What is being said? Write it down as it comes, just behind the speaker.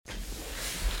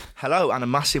Hello and a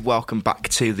massive welcome back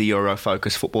to the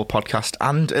Eurofocus football podcast.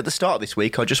 And at the start of this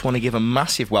week, I just want to give a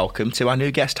massive welcome to our new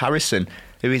guest, Harrison,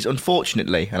 who is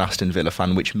unfortunately an Aston Villa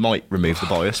fan, which might remove the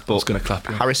bias. But I was going to clap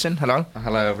you. Harrison, hello.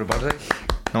 Hello, everybody.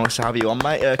 Nice to have you on,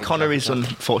 mate. Connor is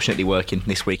unfortunately working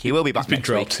this week. He will be back next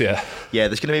dropped, week. Yeah. Yeah,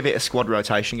 there's going to be a bit of squad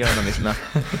rotation going on, isn't there?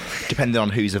 Depending on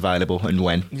who's available and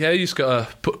when. Yeah, you just got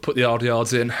to put the hard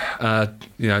yards in,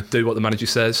 do what the manager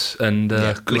says and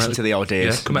listen to the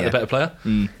ideas. Yeah, come out the better player.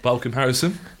 Welcome,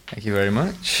 Harrison. Thank you very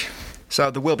much.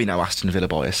 So there will be no Aston Villa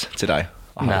bias today.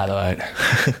 No, they won't.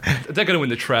 They're going to win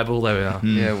the treble, there we are.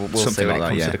 Yeah, we'll see when it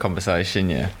comes to the conversation,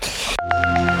 yeah.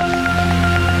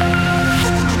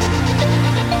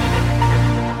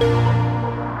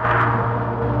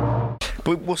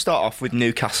 But we'll start off with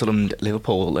Newcastle and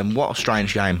Liverpool, and what a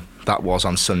strange game that was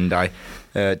on Sunday.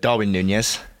 Darwin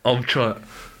Nunez. I'm trying.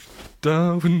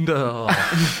 Darwin.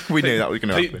 We knew that was going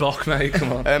to happen. Pete Bock, mate,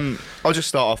 come on. I'll just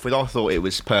start off with, I thought it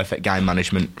was perfect game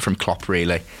management from Klopp,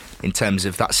 really, in terms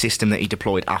of that system that he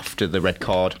deployed after the red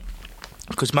card.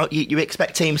 Because you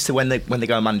expect teams to, when they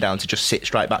go man down, to just sit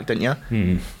straight back, don't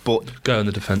you? But go on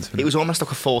the defence. It was almost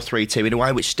like a 4-3-2 in a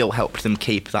way, which still helped them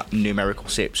keep that numerical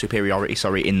superiority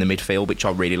in the midfield, which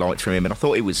I really liked from him. And I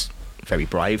thought he was very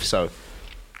brave. So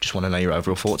just want to know your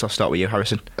overall thoughts. I'll start with you,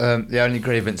 Harrison. The only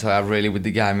grievance I have really with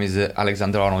the game is that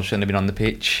Alexander-Arnold shouldn't have been on the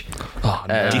pitch. Oh,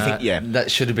 no. Do you think? Yeah,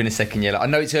 that should have been a second yellow. I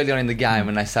know it's early on in the game,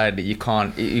 and they say that you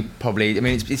can't.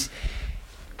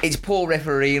 It's poor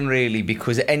refereeing, really,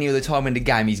 because at any other time in the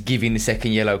game he's giving the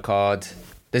second yellow card.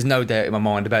 There's no doubt in my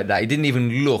mind about that. He didn't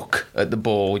even look at the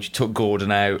ball, which took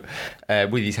Gordon out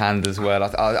with his hand as well.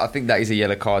 I think that is a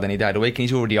yellow card any day of the week, and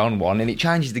he's already on one, and it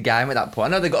changes the game at that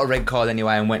point. I know they got a red card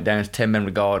anyway and went down to 10 men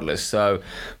regardless. So,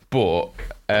 but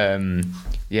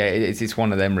it's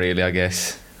one of them, really, I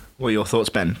guess. What are your thoughts,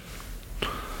 Ben?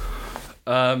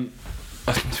 I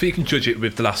think you can judge it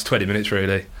with the last 20 minutes,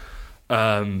 really.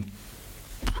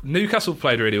 Newcastle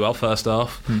played really well first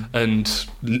half, and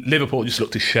Liverpool just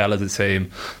looked a shell of the team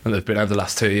that they've been over the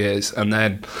last 2 years. And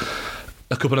then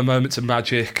a couple of moments of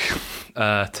magic,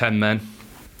 10 men.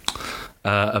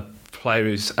 A player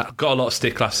who's got a lot of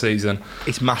stick last season.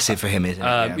 It's massive for him, isn't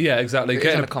it? Yeah, exactly.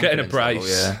 Getting a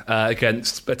brace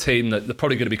against a team that they're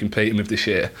probably going to be competing with this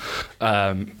year.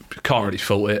 Can't really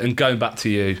fault it. And going back to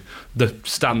you, the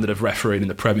standard of refereeing in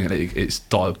the Premier League is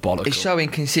diabolical. It's so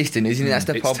inconsistent, isn't it? That's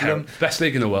the problem. Best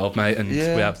league in the world, mate, and we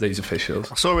have these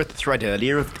officials. I saw a thread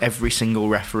earlier of every single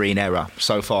refereeing error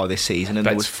so far this season, and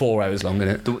there was 4 hours long in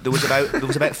it. There was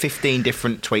about 15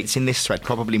 different tweets in this thread,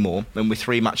 probably more, and with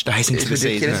 3 match days into the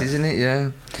season. It's ridiculous, isn't it?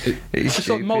 Yeah. It's just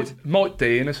like Mike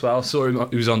Dean as well. I saw him.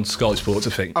 He was on Sky Sports,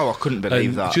 I think. Oh, I couldn't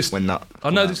believe that. I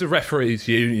know there's a referees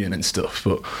union and stuff,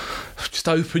 but just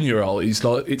open your eyes.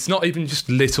 Like, it's not even just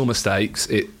little mistakes.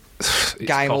 It's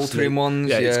game-altering ones.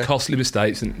 Yeah, it's costly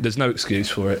mistakes, and there's no excuse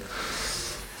for it.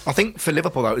 I think for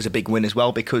Liverpool, that was a big win as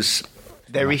well, because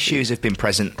their issues have been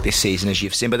present this season, as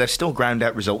you've seen, but they've still ground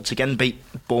out results again. Beat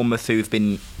Bournemouth, who've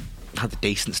had a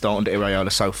decent start under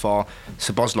Iraola so far.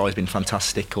 Szoboszlai has been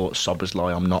fantastic, or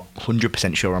Szoboszlai, I'm not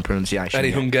 100% sure on pronunciation. Any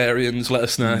Hungarians, let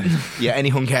us know. Yeah, any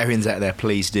Hungarians out there,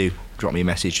 please do drop me a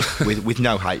message with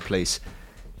no hate, please.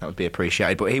 That would be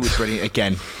appreciated. But he was brilliant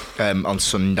again on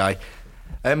Sunday.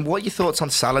 What are your thoughts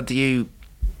on Salah? I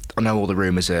know all the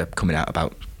rumours are coming out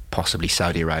about possibly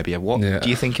Saudi Arabia. Do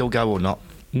you think he'll go or not?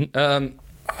 I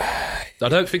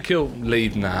don't think he'll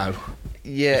leave now.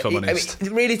 Yeah, if I'm honest.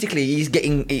 Realistically, he's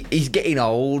getting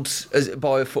old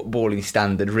by a footballing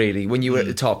standard. Really, when you were at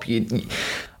the top,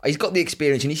 he's got the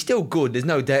experience and he's still good. There's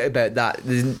no doubt about that.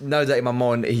 There's no doubt in my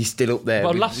mind he's still up there.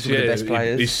 Well, with last some of the year best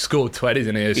players. he scored 20,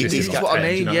 didn't he? This is what I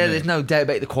mean. Yeah, there's no doubt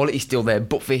about the quality's still there.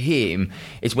 But for him,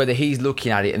 it's whether he's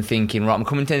looking at it and thinking, right, I'm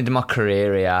coming to the end of my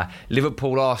career here.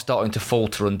 Liverpool are starting to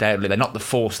falter undoubtedly. They're not the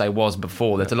force they was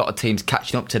before. There's a lot of teams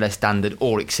catching up to their standard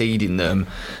or exceeding them.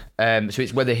 So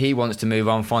it's whether he wants to move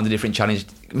on, find a different challenge,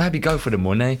 maybe go for the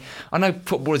money. I know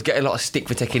footballers get a lot of stick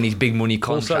for taking these big money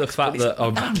contracts. Also the fact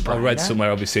that I read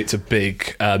somewhere, obviously it's a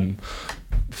big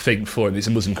thing for him. It's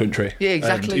a Muslim country. Yeah,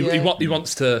 exactly. He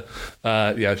wants to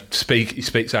speak. He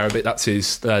speaks Arabic. That's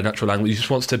his natural language. He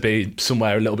just wants to be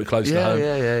somewhere a little bit closer to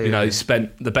home. He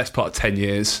spent the best part of 10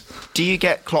 years. Do you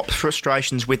get Klopp's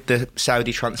frustrations with the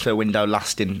Saudi transfer window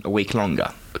lasting a week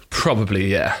longer? Probably,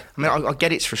 yeah. I mean, I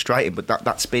get it's frustrating, but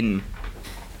that's been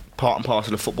part and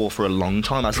parcel of football for a long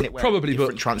time, hasn't it? Probably,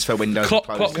 but transfer windows. Klopp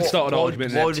can start an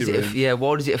argument.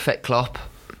 Why does it affect Klopp?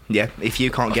 Yeah, if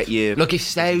you can't get your... Look, if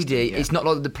Saudi, it's not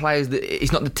like the players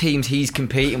it's not the teams he's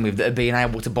competing with that are being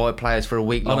able to buy players for a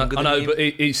week longer. I know, but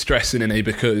he's stressing, isn't he?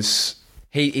 Because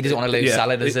He doesn't want to lose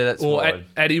Salah, does he? That's or fine.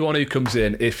 anyone who comes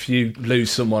in, if you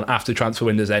lose someone after transfer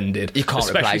window's ended, You can't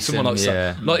especially replace someone him, like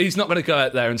yeah. Salah. Like, he's not going to go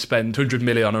out there and spend 100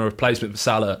 million on a replacement for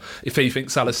Salah if he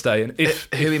thinks Salah's staying.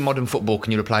 Who in modern football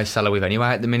can you replace Salah with anyway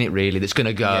at the minute, really, that's going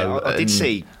to go? I did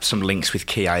see some links with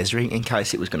Chiesa in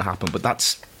case it was going to happen, but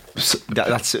that's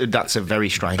a very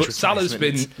strange. But Salah's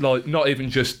been like not even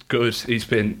just good; he's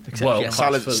been world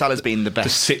class. Salah's been the for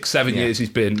best 6-7 years he's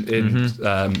been in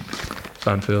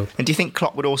Anfield. And do you think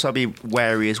Klopp would also be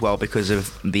wary as well because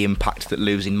of the impact that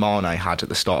losing Mane had at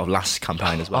the start of last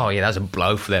campaign as well? Oh yeah, that was a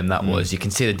blow for them. That was. You can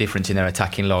see the difference in their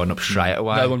attacking lineup straight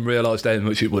away. No one realised how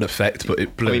much it would affect, but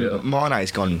it blew it up.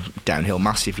 Mane's gone downhill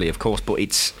massively, of course, but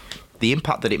it's the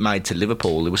impact that it made to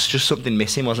Liverpool. There was just something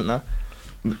missing, wasn't there?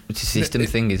 It's a system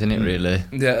thing, isn't it, really?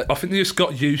 Yeah, I think they just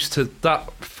got used to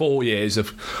that 4 years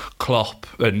of Klopp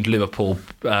and Liverpool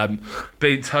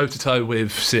being toe-to-toe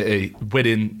with City,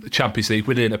 winning the Champions League,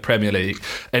 winning a Premier League,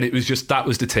 and it was just, that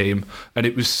was the team, and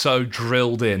it was so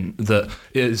drilled in that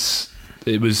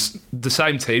it was the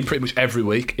same team pretty much every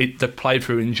week. They played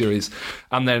through injuries,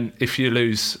 and then if you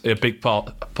lose a big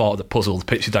part of the puzzle, the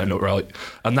picture don't look right,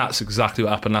 and that's exactly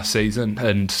what happened last season.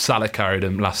 And Salah carried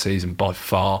them last season by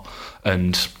far.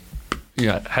 And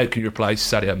how can you replace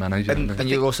Sadio Mane? And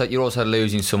you're also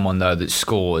losing someone though that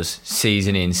scores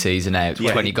season in, season out,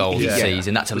 20 goals a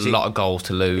season. That's a lot of goals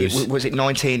to lose. Was it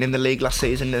 19 in the league last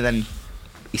season, and then?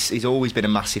 He's always been a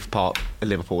massive part of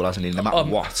Liverpool, hasn't he? No matter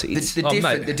what.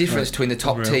 The difference between the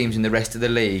top teams and the rest of the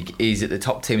league is that the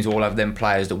top teams all have them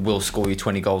players that will score you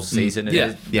 20 goals a season.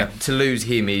 To lose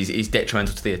him is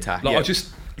detrimental to the attack.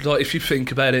 If you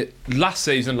think about it, last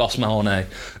season lost Mane,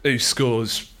 who scored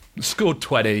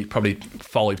 20, probably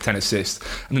 5-10 assists,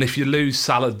 and then if you lose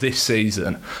Salah this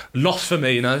season, lost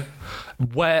Firmino,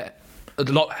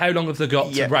 how long have they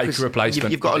got to rake a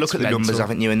replacement? You've got to look at the numbers,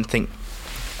 haven't you, and think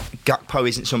Gakpo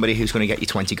isn't somebody who's going to get you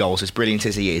 20 goals, as brilliant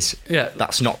as he is.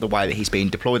 That's not the way that he's been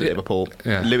deployed at Liverpool.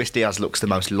 Luis Diaz looks the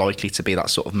most likely to be that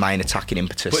sort of main attacking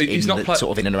impetus sort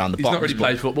of in and around the box. He's not really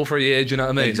played football for a year, do you know what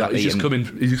I mean? Exactly. He's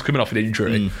just coming off an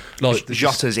injury.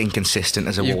 Jota's inconsistent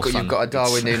as a Wolves fan. You've got a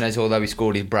Darwin Nunez, although he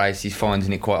scored his brace, he's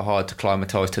finding it quite hard to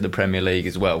acclimatise to the Premier League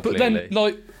as well. But clearly.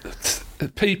 then,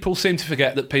 people seem to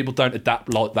forget that people don't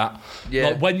adapt like that.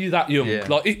 When you're that young,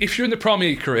 if you're in the Premier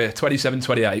League career, 27,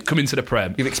 28, come into the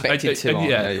Prem, you've expected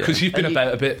to, because you've been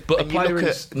about a bit. But a player look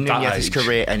at Nunez's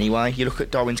career anyway. You look at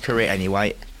Darwin's career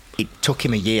anyway. It took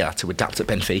him a year to adapt at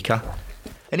Benfica.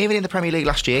 And even in the Premier League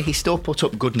last year, he still put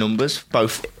up good numbers,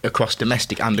 both across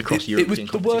domestic and across European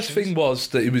competitions. The worst thing was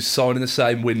that he was signed in the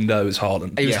same window as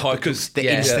Haaland. He was high because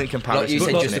the instant comparison. Like you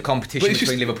said, just the competition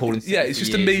between Liverpool and City. Yeah, it's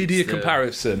just a media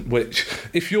comparison, which,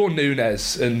 if you're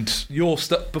Nunez and you're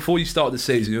before you start the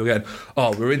season, you're going,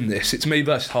 we're in this. It's me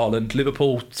versus Haaland,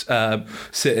 Liverpool,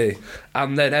 City.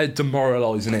 And then how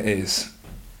demoralising it is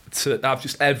to have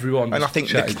just everyone. And I think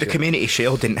the Community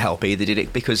Shield didn't help either, did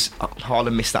it? Because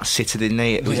Haaland missed that sitter, didn't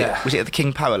he? Was it at the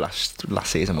King Power last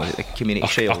season? Was it the Community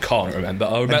Shield? I can't remember.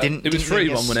 It was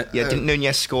 3-1, wasn't it? Yeah, didn't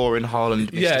Nunez score and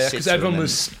Haaland missed a sitter?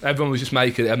 Because everyone was just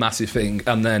making it a massive thing,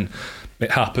 and then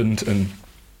it happened, and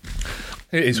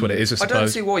it is what it is, I suppose. I don't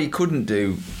see why he couldn't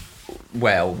do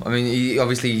well. I mean,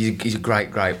 he's a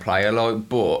great player,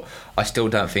 but I still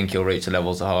don't think he'll reach the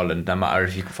levels of Haaland, no matter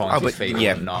if he can find his feet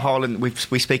or not. Haaland,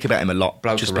 we speak about him a lot,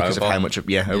 just because of how much a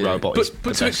robot is.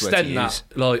 But to extend that,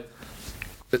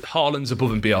 Haaland's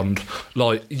above and beyond.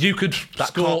 You could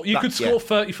score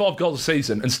 35 goals a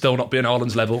season and still not be on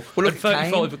Haaland's level. Well, look,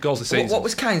 35 goals a season. What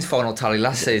was Kane's final tally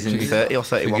last season? 30 or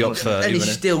 31. 30, and he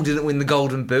still didn't win the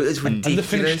Golden Boot. It's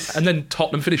ridiculous. And then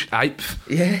Tottenham finished 8th.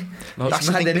 Yeah, that's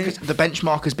the thing, because the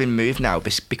benchmark has been moved now.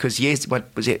 Because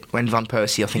when Van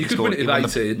Persie, I think, scored it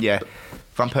at 18.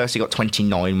 Van Persie got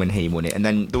 29 when he won it, and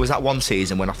then there was that one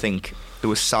season when I think there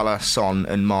was Salah, Son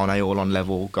and Mane all on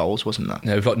level goals, wasn't there?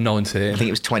 Yeah, we've got 19. I think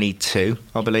it was 22,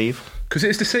 I believe. Because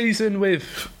it's the season when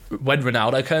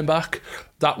Ronaldo came back.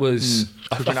 That was...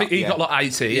 I think he got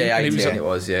 18. Yeah, 18 it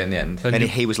was, in the end. And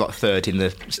he was third in the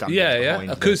standings. Yeah.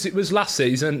 Because it was last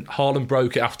season, Haaland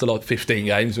broke it after 15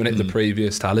 games, when it the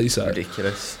previous tally. So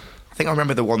ridiculous. I think I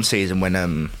remember the one season when I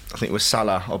think it was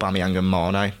Salah, Aubameyang and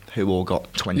Mane who all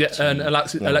got 20. Yeah, and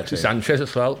Alexis Sanchez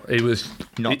as well. He was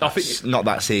not that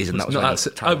season. That was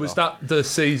was that the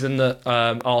season that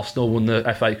Arsenal won the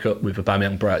FA Cup with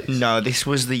Aubameyang brace? No, this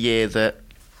was the year that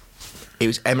it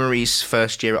was Emery's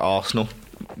first year at Arsenal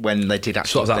when they did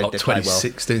actually. So was that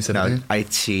 2016, 17? No,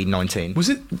 18, 19. Was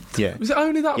it? Yeah. Was it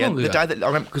only that long ago? The day that I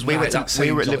remember, because we were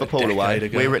at Liverpool away.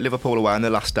 We were at Liverpool away on the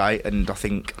last day, and I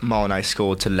think Mane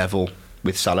scored to level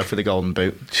with Salah for the Golden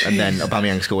Boot, and then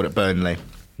Aubameyang scored at Burnley.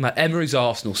 Mate, Emery's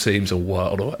Arsenal seems a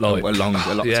world away. Like, a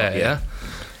lot of yeah, time, yeah.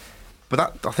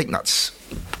 But I think that's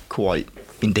quite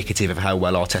indicative of how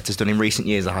well Arteta's done in recent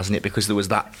years, hasn't it? Because there was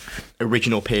that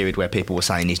original period where people were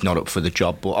saying he's not up for the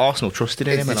job, but Arsenal trusted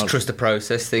him. It's trust the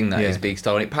process thing that is big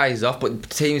style, and it pays off.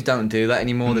 But teams don't do that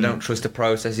anymore. They don't trust the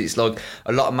process. It's like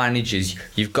a lot of managers.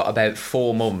 You've got about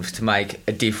 4 months to make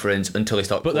a difference until they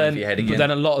start pulling for your head again. But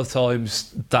then a lot of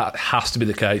times that has to be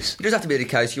the case. It does have to be the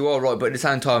case. You are right, but at the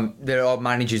same time, there are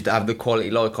managers that have the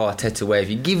quality like Arteta, where if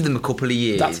you give them a couple of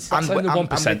years, that's only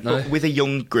 1% though. With a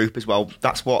young group as well,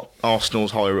 that's what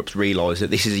Arsenal's higher ups realise, that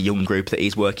this is a young group that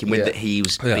he's working with, that he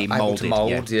was being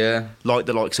moulded. Like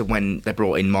the likes of when they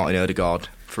brought in Martin Odegaard,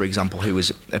 for example, who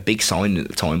was a big sign at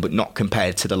the time, but not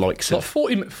compared to the likes of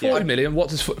 40 million. What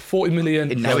does 40 million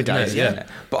in nowadays? Yeah.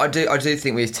 But I do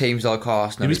think with teams like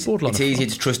Arsenal, it's easier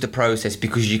to trust the process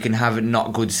because you can have a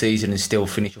not good season and still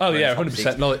finish.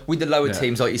 100%. Like, with the lower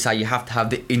teams, like you say, you have to have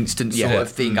the instant sort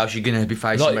of thing, else you're going to be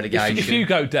facing relegation. If you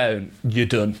go down, you're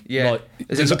done. Yeah,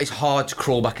 it's hard to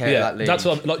crawl back out of that league. That's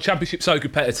what Championship's so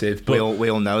competitive. But we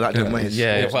all know that, don't we?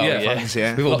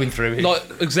 We've all been through it. Like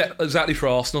exactly for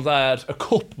Arsenal, they had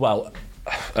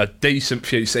a decent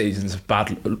few seasons of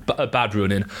bad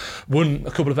running, won a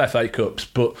couple of FA Cups,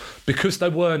 but because they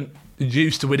weren't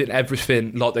used to winning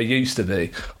everything like they used to be,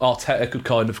 Arteta could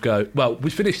kind of go, well,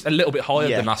 we finished a little bit higher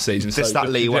than last season. There's that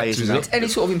leeway, isn't it? It's any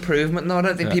sort of improvement. No, I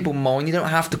don't think people mind. You don't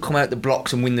have to come out the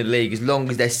blocks and win the league as long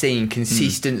as they're seeing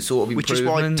consistent sort of improvements. Which is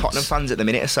why Tottenham fans at the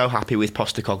minute are so happy with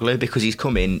Postecoglou, because he's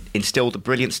come in, instilled a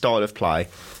brilliant style of play.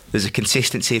 There's a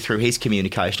consistency through his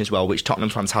communication as well, which Tottenham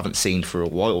fans haven't seen for a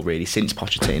while, really, since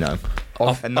Pochettino.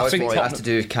 I think it has to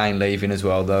do with Kane leaving as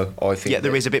well, though. I think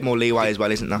there is a bit more leeway as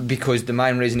well, isn't there? Because the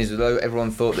main reason is, although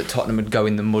everyone thought that Tottenham would go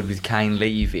in the mud with Kane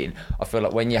leaving, I feel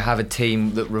like when you have a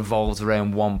team that revolves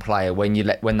around one player, when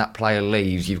that player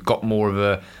leaves, you've got more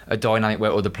of a dynamic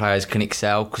where other players can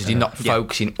excel, because you're not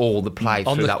focusing all the play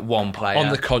through that one player. On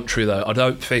the contrary, though, I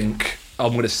don't think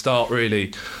I'm going to start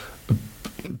really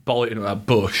biting at that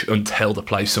bush until they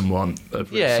play someone.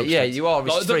 You are.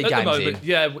 It's 3 games moment,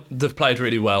 in. They've played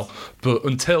really well, but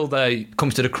until they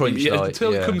comes to the crunch, it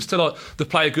comes to they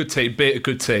play a good team, beat a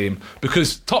good team,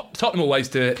 because Tottenham always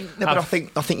do it. No, but I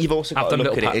think you've also got to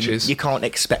look at it. And you can't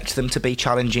expect them to be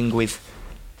challenging with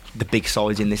the big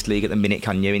sides in this league at the minute,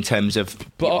 can you? In terms of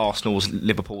Arsenal's,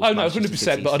 Liverpool's. Oh no,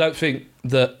 100%. But I don't think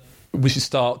that we should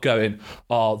start going.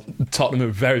 Tottenham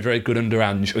are very, very good under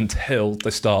Ange until they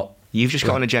start. You've just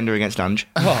got an agenda against Ange.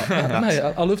 Mate,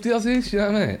 I love the Aussies, you know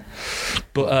what I mean?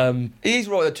 But he's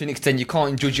right to an extent. You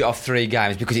can't judge it off 3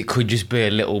 games because it could just be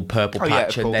a little purple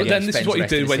patch. And then this is what you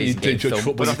do when you do judge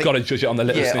football. You've got to judge it on the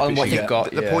little snippets what you've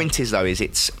got. The point is, though, is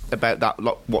it's about that.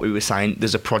 What we were saying.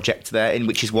 There's a project there, in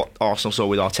which is what Arsenal saw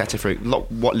with Arteta through.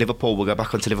 What Liverpool, we'll go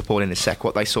back onto Liverpool in a sec.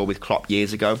 What they saw with Klopp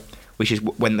years ago, which is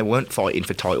when they weren't fighting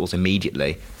for titles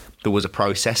immediately. There was a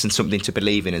process and something to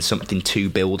believe in and something to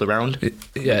build around,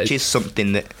 which is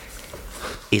something that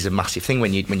is a massive thing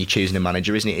when you're choosing a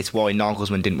manager, isn't it? It's why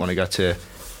Nagelsmann didn't want to go to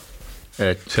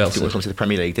Chelsea. Didn't want to come to the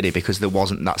Premier League, did he? Because there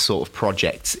wasn't that sort of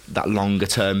project, that longer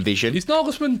term vision. Is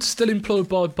Nagelsmann still employed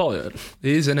by Bayern?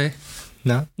 He is, isn't he?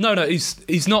 No,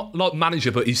 he's not like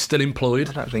manager, but he's still employed.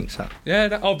 I don't think so.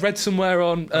 Yeah, I've read somewhere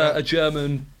on a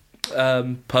German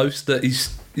post that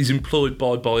he's employed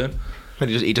by Bayern. But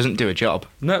he doesn't do a job.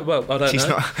 No, well, I don't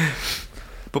know.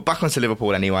 But back onto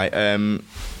Liverpool anyway.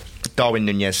 Darwin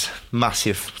Nunez,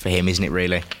 massive for him, isn't it,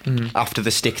 really? After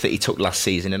the stick that he took last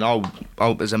season. And I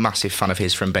was a massive fan of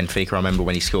his from Benfica. I remember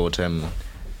when he scored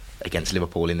against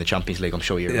Liverpool in the Champions League. I'm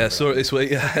sure you remember. Yeah, saw it this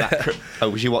week.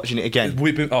 Was you watching it again?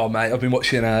 I've been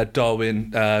watching Darwin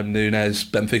Nunez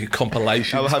Benfica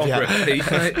compilation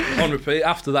repeat, mate. On repeat.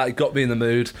 After that, it got me in the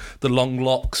mood. The long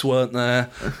locks weren't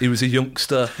there. He was a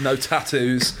youngster, no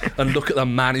tattoos, and look at the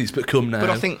man he's become now.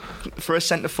 But I think for a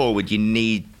centre forward, you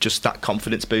need just that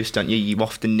confidence boost, don't you? You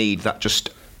often need that just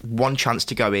one chance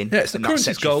to go in. Yeah, it's the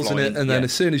currency's goals in it, and then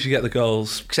as soon as you get the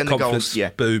goals, confidence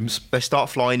booms. They start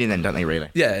flying in then, don't they, really?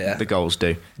 Yeah. The goals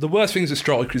do. The worst thing as a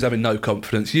striker is having no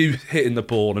confidence. You hitting the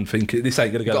ball and thinking, this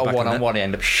ain't going to go back. Got a one-on-one, you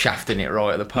end up shafting it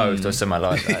right at the post or something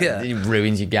like that. It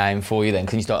ruins your game for you then,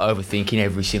 because you start overthinking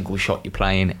every single shot you're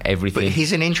playing, everything. But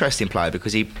he's an interesting player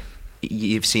because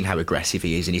you've seen how aggressive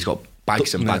he is, and he's got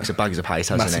bags of pace,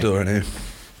 hasn't Matador, he?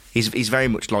 He's very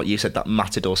much like you said, that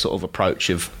Matador sort of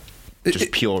approach of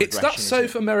just pure it's that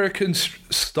South American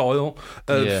style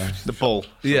of the ball.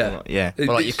 Yeah. Well,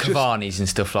 like your Cavani's and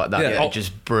stuff like that.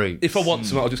 Just brute. If I want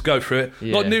something, I'll just go for it.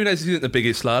 Like Nunez isn't the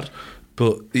biggest lad,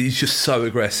 but he's just so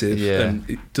aggressive and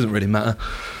it doesn't really matter.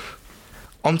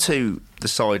 On to the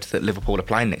side that Liverpool are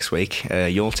playing next week,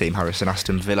 your team, Harrison,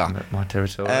 Aston Villa. My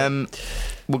territory.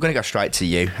 We're going to go straight to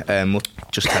you.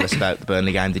 Just tell us about the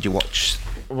Burnley game. Did you watch?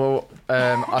 Well,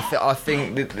 I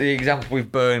think the example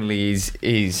with Burnley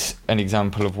is an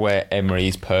example of where Emery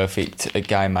is perfect at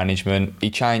game management.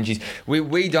 He changes.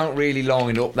 We don't really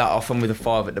line up that often with a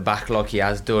 5 at the back like he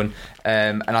has done.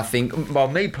 And I think, well,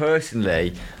 me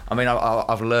personally, I mean,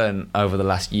 I've learned over the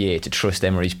last year to trust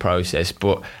Emery's process.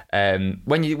 But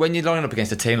when you're lining up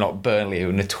against a team like Burnley, who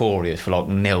are notorious for like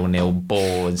 0-0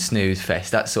 ball and snooze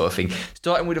fest, that sort of thing,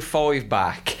 starting with a 5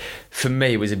 back for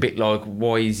me was a bit like,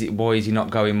 why is he not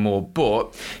going more?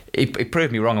 But it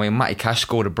proved me wrong. I mean, Matty Cash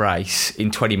scored a brace in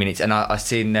 20 minutes, and I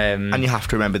seen. And you have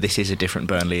to remember, this is a different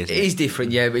Burnley, isn't it? It is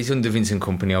different, yeah, but it's under Vincent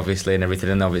Kompany, obviously, and everything.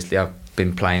 And obviously, I've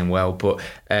been playing well, but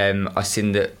I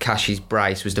seen that Cash's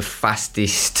brace was the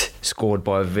fastest scored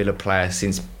by a Villa player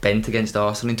since Bent against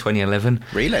Arsenal in 2011.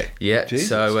 Really? Yeah. Jesus.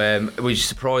 So, which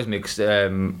surprised me because.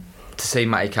 To see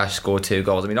Matty Cash score 2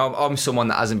 goals. I mean, I'm someone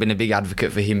that hasn't been a big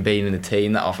advocate for him being in the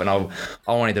team that often. I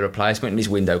wanted a replacement in this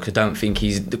window because I don't think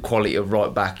he's the quality of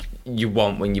right back you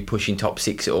want when you're pushing top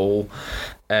 6 at all.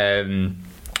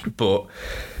 But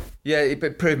yeah,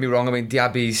 it proved me wrong. I mean,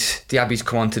 Diaby's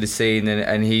come onto the scene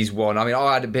and he's won. I mean,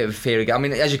 I had a bit of a fear again. I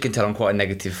mean, as you can tell, I'm quite a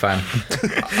negative fan.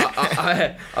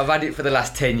 I've had it for the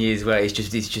last 10 years where it's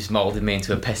just moulded me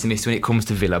into a pessimist when it comes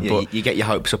to Villa. Yeah, but you get your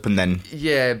hopes up and then...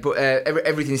 Yeah, but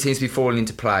everything seems to be falling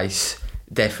into place,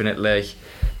 definitely.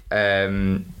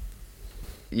 Yeah,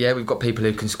 we've got people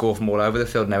who can score from all over the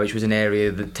field now, which was an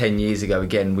area that 10 years ago,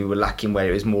 again, we were lacking, where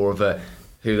it was more of a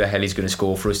who the hell is going to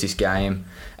score for us this game?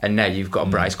 And now you've got a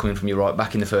brace coming from your right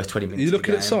back in the first 20 minutes. Are you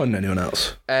looking at signing anyone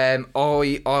else? I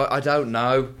don't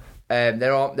know.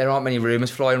 There aren't many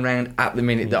rumours flying around at the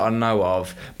minute that I know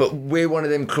of, but we're one of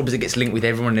them clubs that gets linked with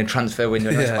everyone in a transfer window.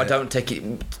 And I don't take it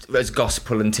as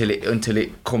gospel until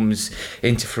it comes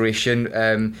into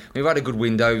fruition. We've had a good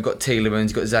window. We've got Tielemans,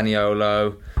 you've got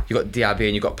Zaniolo, you've got Diaby,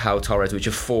 and you've got Pau Torres, which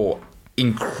are 4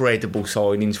 incredible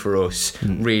signings for us.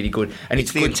 Really good. And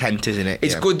it's the good, intent, isn't it?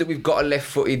 It's good that we've got a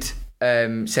left-footed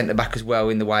centre back as well,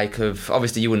 in the wake of,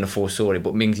 obviously you wouldn't have foresaw it,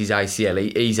 but Mings'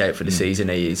 ACL, he's out for the season.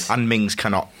 He is, and Mings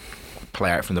cannot play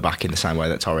out from the back in the same way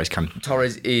that Torres can.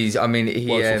 Torres is, I mean, he's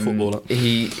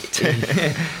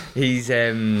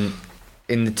in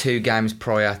the 2 games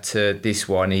prior to this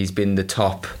one, he's been the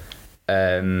top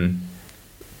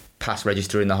pass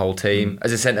register in the whole team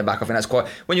as a centre back. I think that's quite,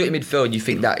 when you're in midfield, you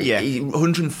think that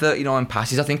 139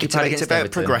 passes. I think it's about Everton.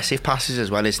 Progressive passes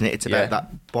as well, isn't it? It's about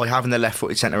that, by having the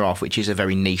left-footed centre half, which is a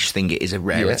very niche thing. It is a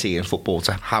rarity in football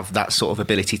to have that sort of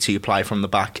ability to play from the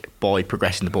back by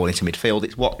progressing the ball into midfield.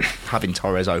 It's what having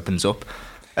Torres opens up.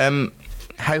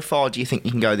 How far do you think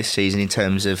you can go this season in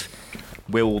terms of,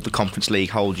 will the Conference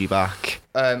League hold you back?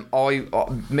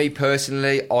 Me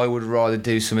personally, I would rather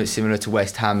do something similar to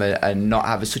West Ham and not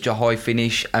have such a high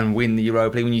finish and win the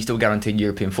Europa League when you're still guaranteed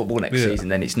European football next season.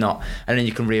 Then it's not, and then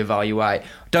you can reevaluate.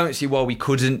 Don't see why we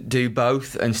couldn't do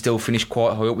both and still finish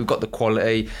quite high up. We've got the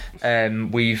quality.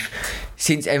 We've,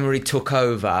 since Emery took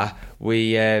over,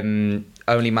 we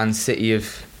only Man City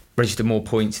have registered more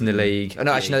points in the league. Oh,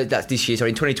 no, actually, no, that's this year. Sorry,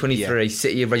 in 2023,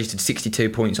 City have registered 62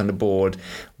 points on the board.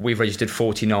 We've registered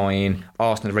 49.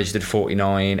 Arsenal have registered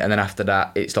 49. And then after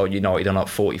that, it's like United on like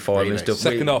 45 and stuff.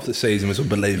 Second half of the season was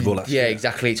unbelievable last year.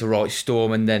 Exactly. It's a right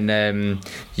storm. And then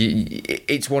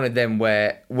it's one of them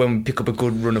where when we pick up a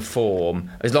good run of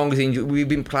form, as long as we've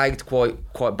been plagued quite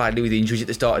badly with injuries at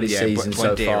the start of this season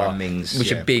so far,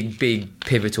 which are big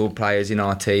pivotal players in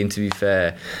our team, to be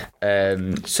fair.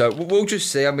 So we'll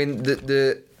just see. I mean,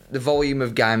 the volume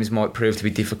of games might prove to be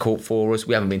difficult for us.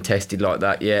 We haven't been tested like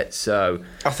that yet, so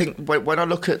I think when I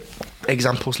look at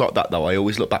examples like that, though, I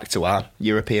always look back to our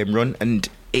European run, and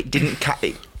it didn't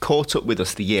it caught up with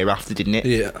us the year after, didn't it?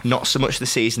 Yeah. Not so much the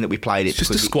season that we played it. It's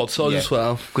just the squad size as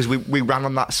well. Because we ran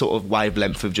on that sort of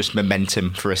wavelength of just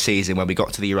momentum for a season when we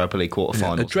got to the Europa League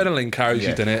quarterfinals. Adrenaline carries you,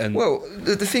 didn't it? And well,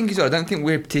 the thing is, I don't think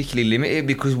we're particularly limited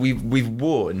because we've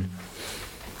won.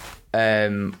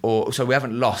 So we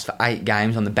haven't lost for 8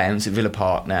 games on the bounce at Villa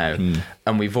Park now,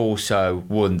 and we've also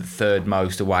won the 3rd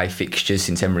most away fixtures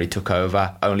since Emery took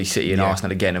over. Only City and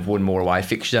Arsenal again have won more away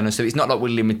fixtures on us, so it's not like we're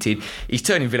limited. He's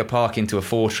turning Villa Park into a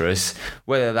fortress.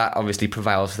 Whether that obviously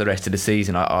prevails for the rest of the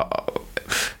season,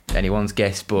 anyone's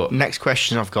guess. But next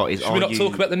question I've got is: should we not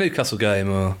talk about the Newcastle game?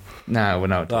 Or no, we're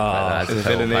not talking about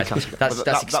that.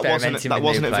 That's experimenting. That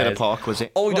wasn't at Villa Villa Park, was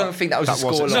it? I don't think that was a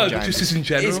scoreline. No, but just in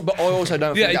general. But I also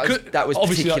don't think that was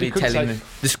particularly telling.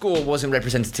 The score wasn't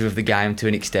representative of the game to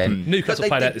an extent. Newcastle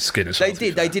played out the skin as well.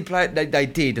 They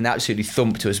did, and they absolutely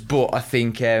thumped us. But I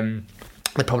think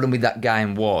The problem with that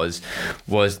game was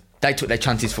they took their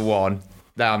chances for one.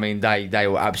 They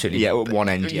were absolutely at one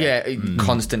end,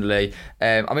 constantly.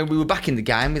 We were back in the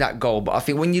game with that goal, but I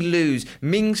think when you lose,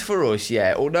 Mings for us,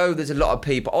 although there's a lot of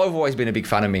people, I've always been a big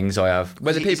fan of Mings. I have.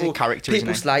 Whether He's a character,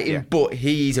 people slate him, but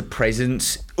he's a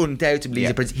presence. Undoubtedly, he's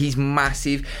a presence. He's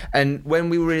massive, and when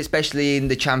we were especially in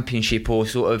the Championship or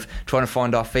sort of trying to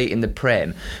find our feet in the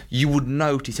Prem, you would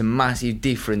notice a massive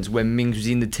difference when Mings was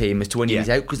in the team as to when he was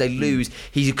out, because they lose.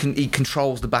 He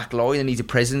controls the back line and he's a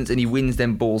presence and he wins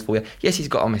them balls for you. Yes, he's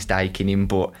got a mistake in him,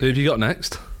 but who have you got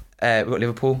next? We've got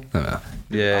Liverpool. I've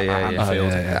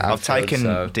taken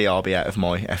DRB out of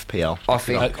my FPL. I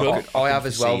think I have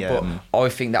as well, but I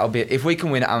think that'll be, if we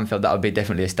can win at Anfield, that'll be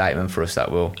definitely a statement for us.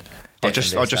 That will. I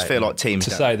just feel like teams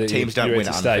don't win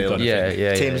at Anfield.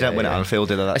 Teams don't win at Anfield,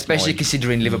 do they? Especially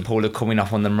considering Liverpool are coming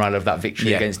off on the morale of that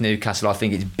victory against Newcastle. I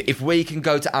think if we can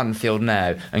go to Anfield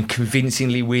now and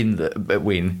convincingly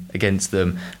win against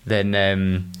them,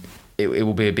 then it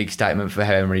will be a big statement for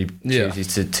how Emery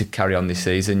chooses to carry on this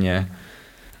season.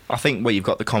 I think you've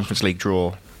got the Conference League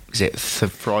draw. Is it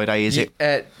Friday? Is it?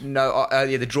 No.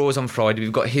 The draw's on Friday.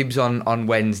 We've got Hibs on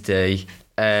Wednesday.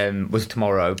 Was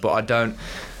tomorrow, but I don't.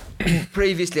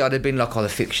 Previously, I'd have been like, the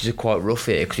fixtures are quite rough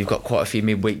here because we've got quite a few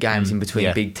midweek games in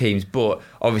between big teams. But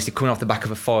obviously, coming off the back of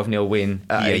a 5-0 win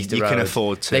at Easter Road, can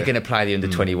afford to. They're going to play the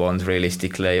under-21s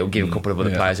realistically, or give a couple of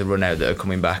other players a run out that are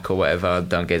coming back or whatever.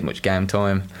 Don't get as much game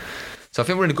time. So I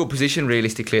think we're in a good position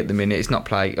realistically at the minute. It's not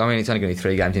play. I mean, it's only going to be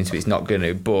 3 games into it. It's not going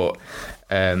to, but.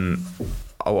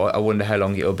 I wonder how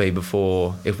long it'll be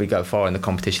before, if we go far in the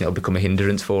competition, it'll become a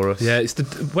hindrance for us. Yeah, it's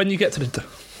when you get to the.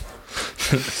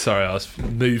 Sorry, I was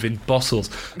moving bottles.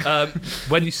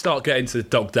 When you start getting to the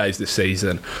dog days this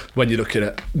season, when you're looking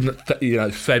at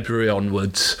February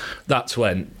onwards, that's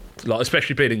when,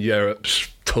 especially being in Europe's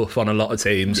tough on a lot of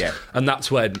teams, and that's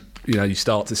when you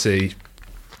start to see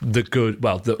the good,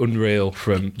 the unreal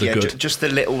from the good. Just the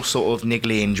little sort of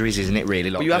niggly injuries, isn't it?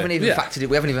 Really, you haven't even factored.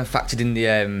 We haven't even factored in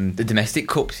the domestic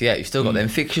cups yet. You've still got them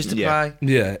fixtures to play.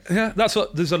 Yeah. That's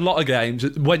what. There's a lot of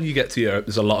games when you get to Europe.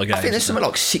 There's a lot of games. I think there's something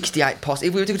like 68 possible.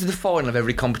 If we were to go to the final of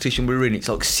every competition we're in, it's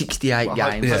like 68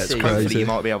 games. It's crazy. You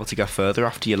might be able to go further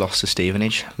after you lost to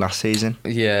Stevenage last season.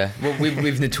 Yeah, well,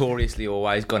 we've notoriously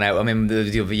always gone out. I mean,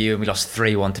 the other year we lost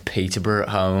 3-1 to Peterborough at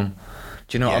home.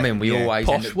 Do you know what I mean? We always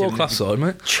posh world-class side,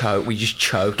 mate. We just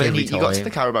choke every time. You got to the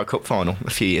Carabao Cup final a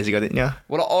few years ago, didn't you?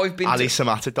 Well, I've been Ali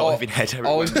Samata diving header.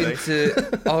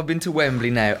 I've been to Wembley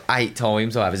now 8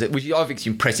 times. I think it's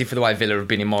impressive for the way Villa have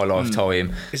been in my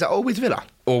lifetime. Is that all with Villa?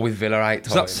 All with Villa 8 times.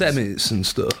 Is that semis and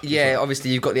stuff? Yeah,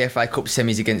 obviously you've got the FA Cup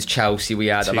semis against Chelsea. We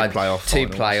had 2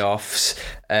 playoffs.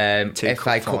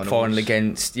 FA Cup final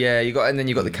against you got, and then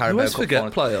you got the Carabao Cup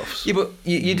forget final. Playoffs. Yeah, but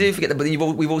you do forget that. But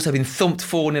we've also been thumped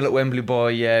 4-0 at Wembley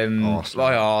by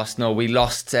Arsenal. We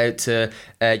lost out to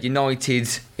United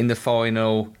in the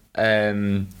final.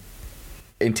 In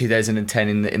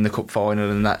 2010 in the cup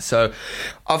final and that. So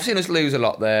I've seen us lose a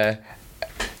lot there.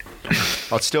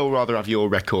 I'd still rather have your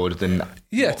record than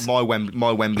my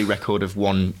Wembley record of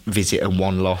 1 visit and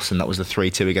 1 loss, and that was the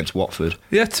 3-2 against Watford.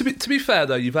 Yeah, to be fair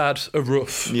though, you've had a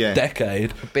rough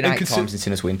decade. Been 8 times and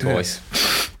seen us win twice.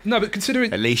 No, but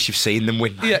considering... At least you've seen them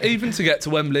win. Yeah, even to get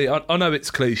to Wembley, I know it's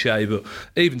cliche, but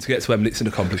even to get to Wembley, it's an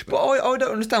accomplishment. But I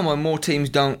don't understand why more teams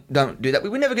don't do that.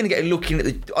 We're never going to get a look in at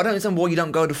the... I don't understand why you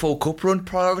don't go to full cup run,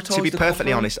 prioritise. To be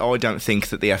perfectly honest, I don't think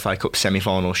that the FA Cup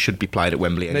semi-final should be played at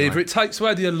Wembley anyway. Neither. It takes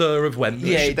away the allure of Wembley.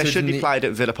 Yeah, they should be played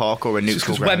at Villa Park or a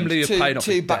neutral ground. Wembley are playing off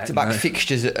 2 back-to-back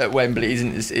fixtures at Wembley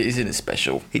isn't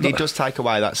special. It does take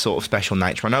away that sort of special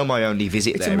nature. I know my only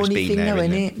visit there has been there.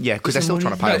 Isn't it? Yeah, because they're still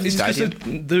trying to pay off the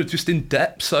stadium. They're just in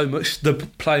debt so much. They're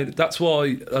playing. That's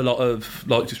why a lot of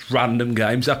just random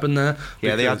games happen there.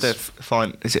 Yeah, they had the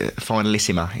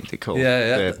finalissima, is it called?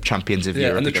 Yeah. The champions of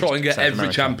Europe. And they try and get every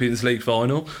Champions League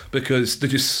final because they're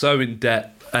just so in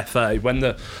debt. FA when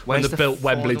they built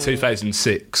Wembley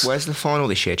 2006. Where's the final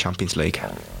this year? Champions League.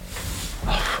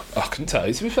 I couldn't tell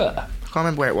you, to be fair. I can't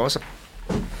remember where it was.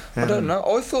 I don't know.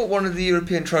 I thought one of the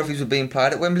European trophies were being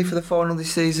played at Wembley for the final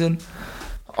this season.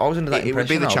 I was under that impression. It would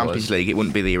be the Champions League. It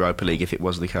wouldn't be the Europa League if it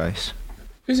was the case.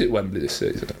 Is it Wembley this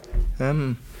season? Let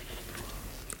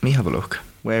me have a look.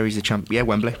 Where is the champ? Yeah,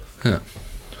 Wembley. Yeah.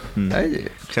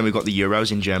 Then we've got the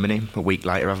Euros in Germany a week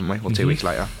later, haven't we? Or 2 weeks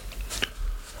later.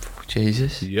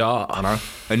 Jesus. Yeah. I know.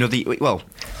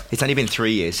 It's only been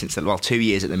 3 years since 2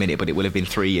 years at the minute, but it will have been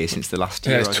 3 years since the last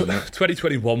Euro.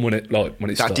 2021 when it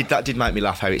started. That did make me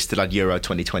laugh how it still had Euro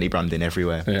 2020 branding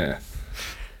everywhere. Yeah.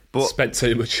 But spent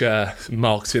too much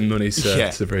marketing money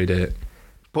to breed it.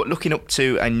 But looking up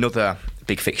to another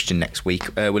big fixture next week.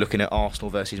 We're looking at Arsenal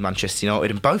versus Manchester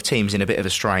United, and both teams in a bit of a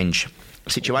strange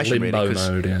situation, Limbo really.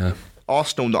 mode, yeah.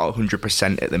 Arsenal not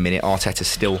 100% at the minute. Arteta's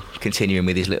still continuing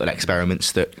with his little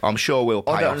experiments that I'm sure will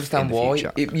pay off. I don't understand in the why.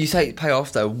 future. You say it pay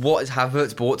off though. What has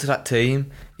Havertz brought to that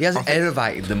team? He hasn't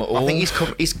elevated them at all. I think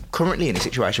he's currently in a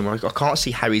situation where I can't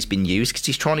see how he's been used, because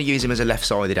he's trying to use him as a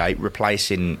left-sided 8,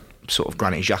 replacing sort of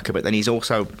Granit Xhaka, but then he's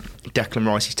also, Declan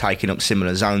Rice is taking up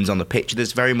similar zones on the pitch.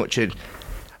 There's very much a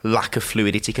lack of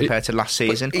fluidity compared to last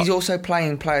season. But he's also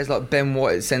playing players like Ben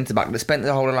White at centre back that spent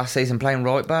the whole of last season playing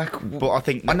right back. But I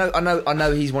think I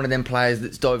know he's one of them players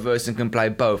that's diverse and can play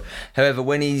both. However,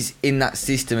 when he's in that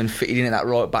system and fitted in at that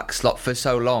right back slot for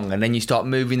so long, and then you start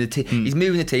moving the team, he's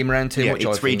moving the team around too much.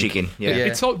 It's I think. rejigging. Yeah.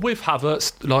 It's like with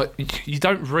Havertz, like you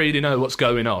don't really know what's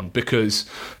going on, because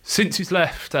since he's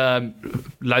left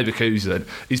Leverkusen,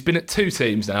 he's been at 2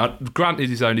 teams now. Granted,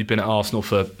 he's only been at Arsenal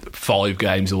for 5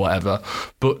 games or whatever,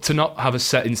 but to not have a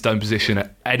set in stone position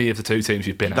at any of the 2 teams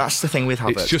you've been at, That's the thing with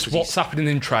Havertz. it's just what's happening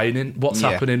in training, what's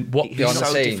happening, what He's you're so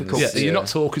not, difficult. you're not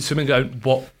talking to him and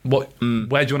going, where do you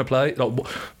want to play? Like,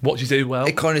 what do you do well?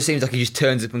 It kind of seems like he just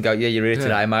turns up and goes, "Yeah, you're here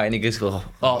today, mate," and he goes, "Oh,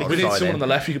 we need someone on the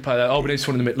left who can play that. Oh, we need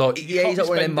someone in the middle." Like, yeah." He's like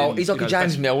one of them. He's like a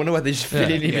James Mill. I wonder whether they're just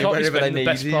filling you him can't be wherever they spending need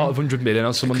the best him. part of 100 million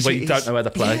on someone where you don't know where they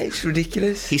play. Yeah, it's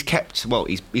ridiculous. He's kept, well,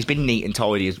 he's been neat and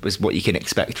tidy as what you can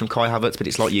expect from Kai Havertz, but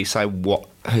it's like you say, what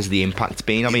has the impact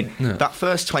been? I mean, that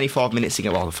first 25 minutes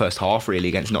against, well, the first half really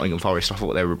against Nottingham Forest, I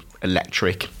thought they were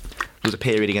electric. There was a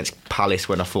period against Palace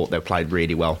when I thought they played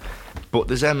really well. But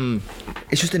there's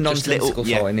It's just a nonsensical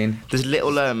signing. There's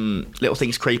little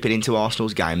things creeping into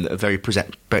Arsenal's game that are very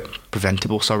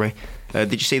preventable. Sorry,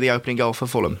 did you see the opening goal for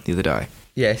Fulham the other day?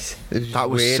 Yes, it was That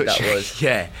was weird. such That was.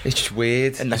 yeah, It's just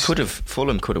weird. and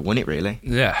Fulham could have won it really.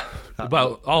 Yeah.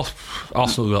 Well,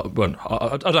 Arsenal got one.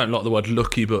 I don't like the word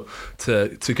lucky, but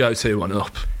to go 2-1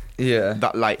 up. Yeah.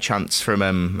 That late chance from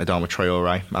Adama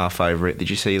Traore, our favourite.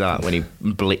 Did you see that when he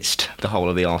blitzed the whole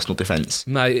of the Arsenal defence?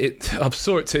 Mate, I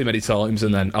saw it too many times,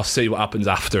 and then I'll see what happens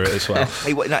after it as well.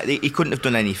 He couldn't have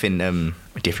done anything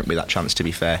different with that chance, to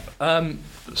be fair.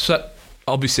 So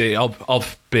obviously,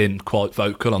 I've been quite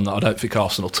vocal on that. I don't think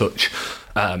Arsenal touch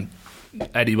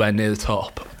anywhere near the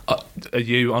top. Are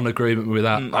you on agreement with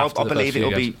that? I believe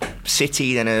it'll be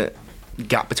City, then a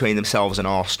gap between themselves and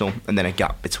Arsenal, and then a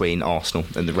gap between Arsenal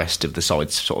and the rest of the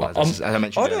sides, sort of, as I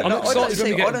mentioned earlier.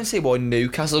 I don't see why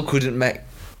Newcastle couldn't make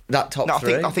that top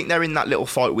 3. I think they're in that little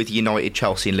fight with United,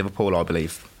 Chelsea and Liverpool, I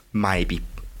believe.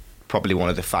 Probably one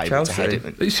of the favourites ahead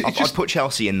of it. I'd put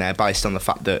Chelsea in there based on the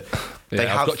fact that they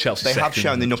have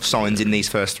shown enough signs in these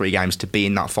first 3 games to be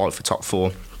in that fight for top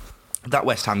 4. That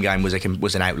West Ham game was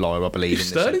an outlier, I believe. If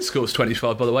Sterling scores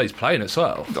 25, by the way, he's playing as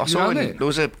well. I saw there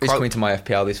was a He's coming to my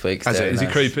FPL this week. Is he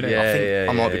creeping in? Yeah,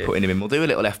 I might be putting him in. We'll do a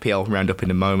little FPL roundup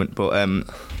in a moment, but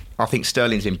I think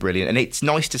Sterling's been brilliant, and it's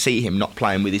nice to see him not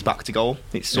playing with his back to goal.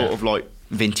 It's sort of like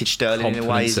vintage Sterling in a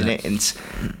way, isn't it? And it's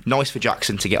nice for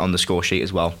Jackson to get on the score sheet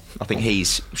as well. I think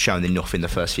he's shown enough in the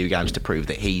first few games to prove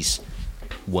that he's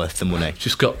worth the money.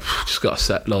 Just got a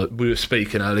set. Like we were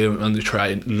speaking earlier on the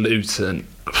train, Luton.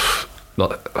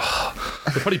 Like, they'll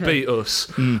probably beat us.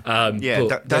 Don't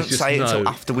say it until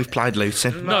after we've played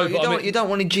Luton. No, you don't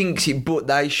want to jinx it, but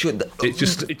they should. It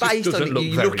just doesn't look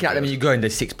you very look at them good. and you go,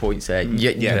 "There's 6 points there."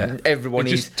 Yeah, everyone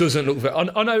it just doesn't look very.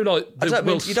 I know, like you don't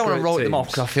want to write them off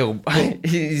because I feel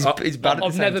it's bad.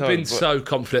 I've never been so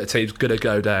confident a team's gonna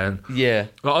go down. Yeah,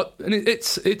 and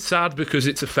it's sad because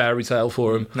it's a fairy tale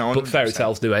for them. No, but fairy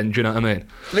tales do end. You know what I mean?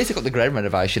 at least they got the ground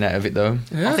renovation out of it, though.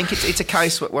 I think it's a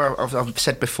case where I've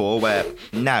said before where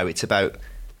now it's about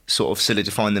sort of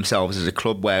solidifying themselves as a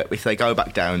club where if they go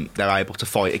back down they're able to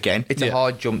fight again. It's a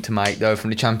hard jump to make though, from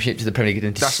the Championship to the Premier League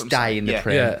and to stay in the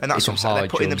Premier. And that's what I'm saying. They're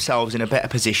putting themselves in a better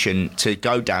position to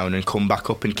go down and come back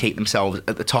up and keep themselves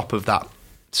at the top of that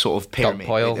sort of pyramid,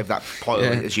 of that pile,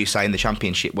 as you say, in the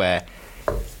Championship, where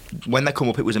when they come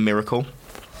up it was a miracle.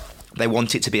 They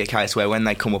want it to be a case where when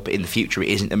they come up in the future, it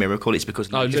isn't a miracle. It's because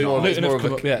Luton have come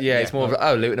up. It's more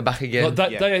of Luton are back again.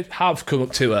 They have come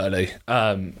up too early.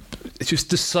 It's just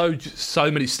there's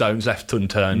so many stones left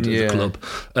unturned as a club,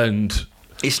 and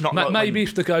it's not. Maybe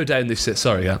if they go down this,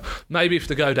 maybe if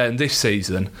they go down this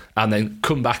season and then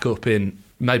come back up in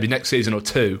maybe next season or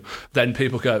 2, then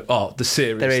people go, "Oh, the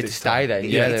series." They're here to stay then.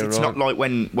 Yeah, it's not like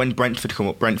when Brentford come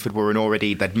up. Brentford were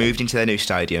they'd moved into their new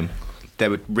stadium. They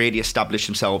would really establish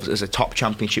themselves as a top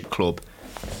Championship club,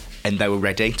 and they were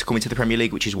ready to come into the Premier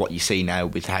League, which is what you see now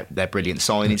with their brilliant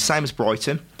signings. Same as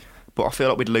Brighton, but I feel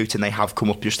like with Luton they have come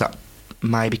up just that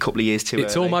maybe couple of years too early.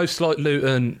 It's almost like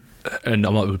Luton, and I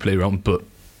might be completely wrong, but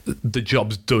the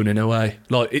job's done in a way.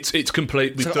 Like it's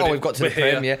complete. We've done it. We've got to We're the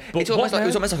Prem, here. yeah. But It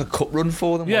was almost like a cup run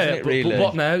for them, wasn't it, really? But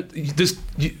what now?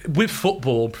 With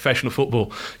football, professional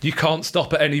football, you can't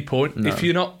stop at any point. No.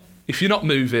 If you're not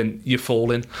moving, you're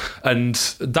falling, and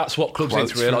that's what clubs need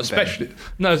to realise.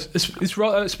 It's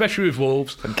right, especially with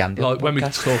Wolves. Like when we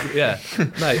talk,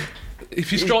 mate.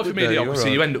 If you strive for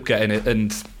mediocrity, you end up getting it,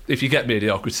 and if you get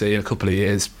mediocrity in a couple of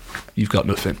years, you've got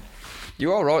nothing.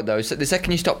 You're all right though. So the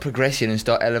second you stop progressing and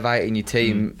start elevating your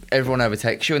team, everyone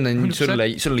overtakes you, and then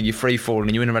 100%. suddenly you're free falling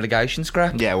and you're in a relegation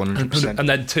scrap. Yeah, 100%. And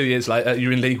then 2 years later,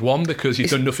 you're in League One because you've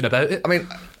done nothing about it. I mean,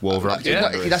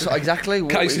 Wolverhampton. that's what, exactly.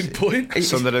 Case in point.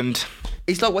 Sunderland.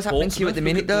 It's like what's happening to you at the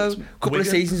minute, though. A couple of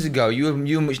seasons ago, you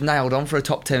were much nailed on for a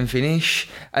top 10 finish,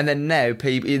 and then now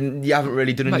you haven't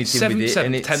really done anything with it.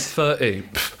 7th, 10th,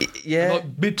 13th. Yeah.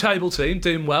 Like, mid-table team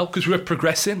doing well because we're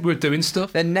progressing, we're doing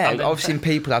stuff. Then now, I've seen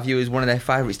people have you as one of their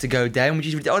favourites to go down, which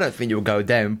is I don't think you'll go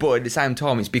down, but at the same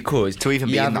time, it's because to even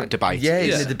be in that debate. Yeah,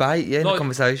 in the debate, in the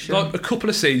conversation. Like a couple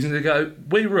of seasons ago,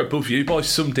 we were above you by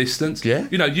some distance. Yeah.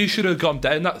 You know, you should have gone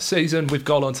down that season with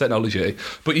goal on technology,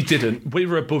 but you didn't. We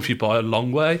were above you by a long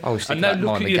way. And now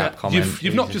look at you.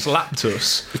 You've not just lapped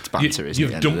us. It's banter, isn't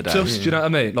it? You've dumped us. Do you know what I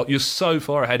mean? Like you're so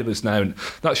far ahead of us now, and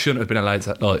that shouldn't have been allowed.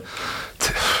 Like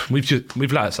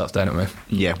we've let ourselves down, haven't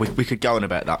we? Yeah, we could go on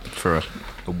about that for a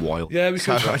while. Yeah, we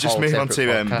could. So I just move on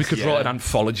to we could write an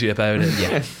anthology about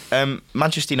it. Yeah.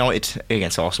 Manchester United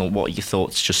against Arsenal. What are your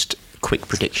thoughts? Just quick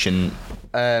prediction.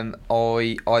 I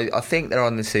think they're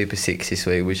on the Super Six this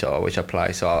week, which I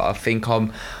play. So I think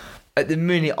at the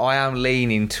minute I am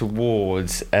leaning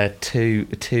towards a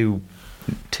 2-1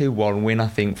 win. I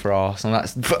think for Arsenal.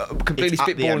 That's completely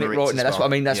spitballing it right now. That's what I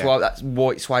mean. That's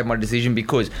why it swayed my decision,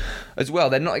 because as well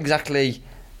they're not exactly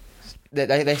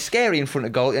they're scary in front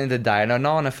of goal at the end of the day. And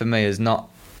Onana for me has not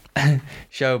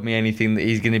showed me anything that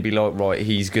he's going to be like, right,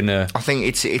 he's going to. I think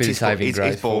it's his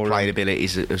ball playing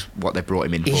abilities is what they brought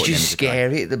him in for. He's just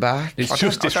scary at the back. It's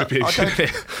just distribution.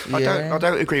 I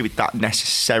don't agree with that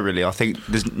necessarily. I think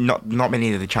there's not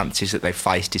many of the chances that they've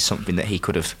faced is something that he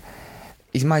could have.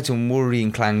 He's made some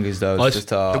worrying clangers though.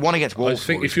 The one against Wolves. I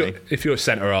think if you're a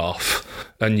centre half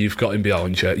and you've got him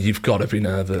behind you, you've got to be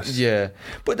nervous. Yeah,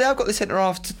 but they have got the centre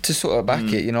half to sort of back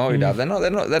it. You know, they're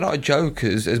not a joke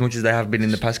as much as they have been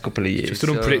in the past couple of years. Just an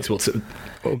unpredictable.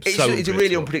 It's a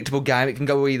really unpredictable game. It can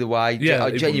go either way. Yeah,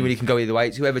 it genuinely can go either way.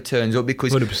 It's whoever turns up,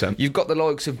 because 100%. You've got the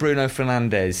likes of Bruno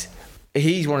Fernandes.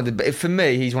 He's one of the best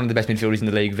midfielders in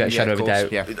the league, without a shadow of a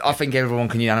doubt. Yeah. I think everyone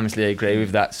can unanimously agree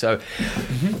with that. So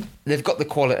they've got the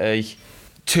quality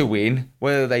to win.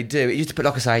 Whether they do, it just,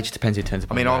 like I say, it just depends who turns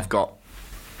up. I mean, I've got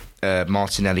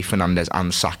Martinelli, Fernandes,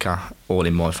 and Saka all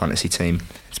in my fantasy team.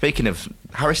 Speaking of,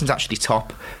 Harrison's actually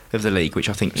top of the league, which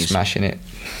I think is smashing it.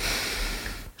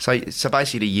 So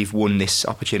basically, you've won this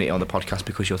opportunity on the podcast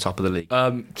because you're top of the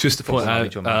league. Just to point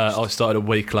out, I started a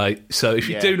week late. So if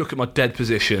you do look at my dead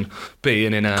position,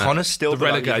 being in Connor's still the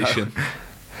relegation.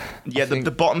 Yeah, the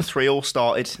bottom three all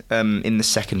started in the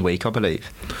second week, I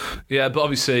believe. Yeah, but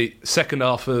obviously, second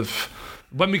half of.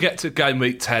 When we get to game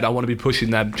week 10, I want to be pushing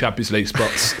them Champions League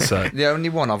spots. So the only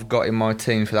one I've got in my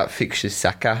team for that fixture is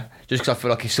Saka, just because I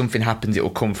feel like if something happens, it will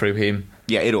come through him.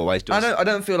 Yeah, it always does. I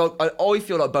don't feel like I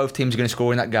feel like both teams are going to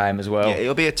score in that game as well. Yeah,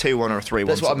 it'll be a 2-1 or a 3-1.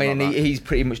 That's what I mean. Like and he's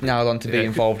pretty much nailed on to be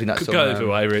involved in that. Could somehow. go either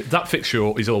way. Really. That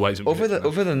fixture is always.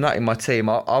 Other than that, in my team,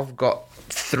 I've got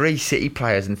 3 City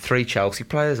players and 3 Chelsea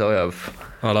players. I have.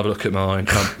 I'll have a look at mine.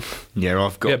 Yeah,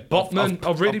 I've got. Yeah, Botman.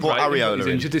 I've really bought Areola. He's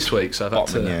injured this week, so I've had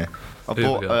to. I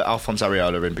bought Alphonse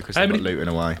Areola in because they've got Luton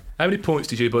away. How many points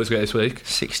did you boys get this week?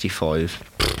 65.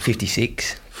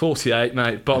 56. 48,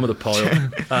 mate. Bottom of the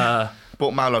pile.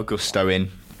 Bought Malo Gusto in.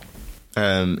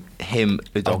 Him,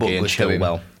 Udogie and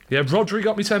Chilwell. Yeah, Rodri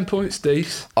got me 10 points,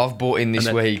 Dees. I've bought in this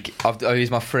week. I've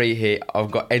used my free hit.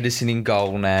 I've got Ederson in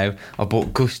goal now. I've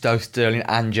bought Gusto, Sterling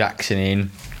and Jackson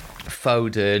in.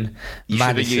 Foden, You Maddison.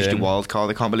 should have used your wild card.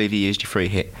 I can't believe you used your free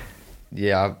hit.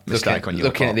 Yeah,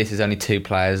 looking at this, there's only 2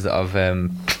 players that I've.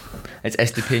 It's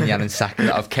Estepinian and Saka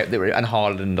that I've kept, and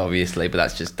Haaland obviously, but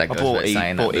that goes without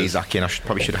saying. I bought Isak in.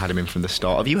 Probably should have had him in from the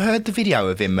start. Have you heard the video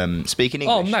of him speaking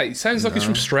English? Oh mate, sounds like he's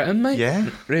from Stretton, mate.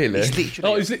 Yeah, really.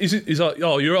 He's like,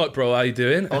 oh, you're right, bro. How you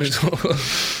doing?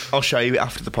 I'll show you it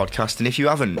after the podcast, and if you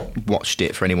haven't watched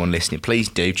it, for anyone listening, please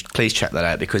check that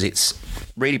out, because it's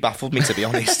really baffled me, to be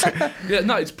honest. Yeah,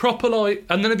 no, it's proper like.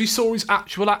 And then have you saw his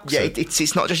actual accent? Yeah,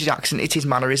 it's not just his accent; it's his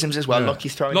mannerisms as well. Yeah. Like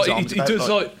he's throwing his arms he about, does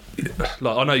like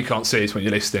I know you can't see it when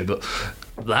you're listening, but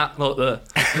that do you know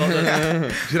what I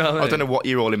mean? I don't know what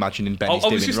you're all imagining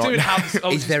Benny's doing right now.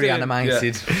 He's very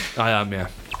animated. Yeah, I am, yeah.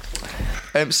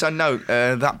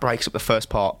 That breaks up the first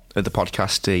part of the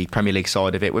podcast, the Premier League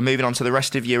side of it. We're moving on to the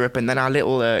rest of Europe, and then our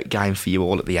little game for you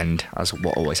all at the end, as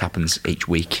what always happens each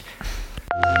week.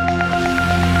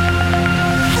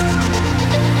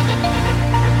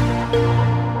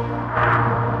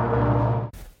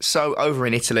 So over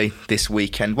in Italy this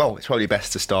weekend, well, it's probably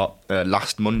best to start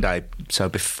last Monday, so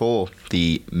before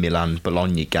the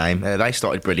Milan-Bologna game. They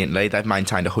started brilliantly. They've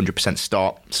maintained a 100%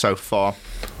 start so far.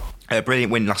 A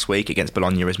brilliant win last week against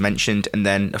Bologna, as mentioned, and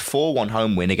then a 4-1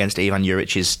 home win against Ivan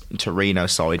Juric's Torino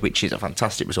side, which is a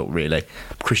fantastic result, really.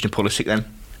 Christian Pulisic, then.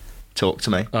 Talk to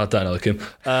me. I don't like him.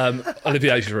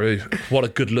 Olivier Giroud, what a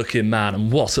good-looking man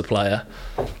and what a player.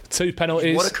 2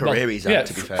 penalties. What a career he's had,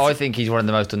 to be fair. I think he's one of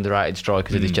the most underrated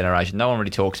strikers of this generation. No one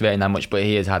really talks about him that much, but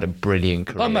he has had a brilliant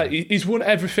career. Oh, mate, he's won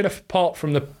everything apart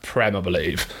from the Prem, I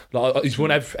believe. Like, he's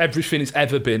won everything he's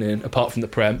ever been in apart from the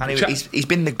Prem. And he's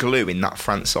been the glue in that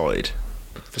France side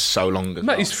for so long as mate,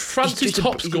 well. he's France's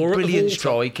top scorer. He's a brilliant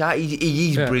striker.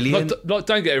 He's brilliant. Like,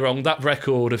 don't get me wrong, that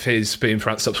record of his being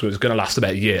France's top scorer is going to last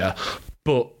about a year.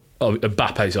 But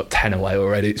Mbappe's up 10 away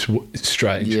already. It's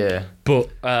strange. Yeah. But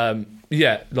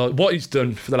like what he's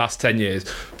done for the last 10 years,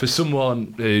 for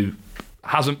someone who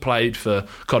hasn't played for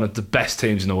kind of the best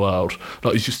teams in the world,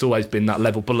 like he's just always been that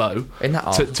level below. In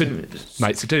that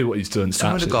to do what he's done.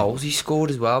 Some of the goals he scored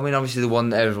as well. I mean, obviously the one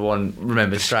that everyone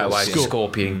remembers straight away, the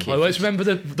scorpion kick. I always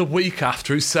remember the week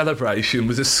after his celebration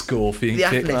was a scorpion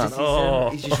kick.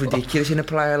 He's just ridiculous in a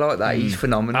player like that. He's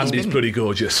phenomenal. And he's pretty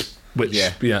gorgeous. Which,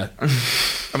 yeah.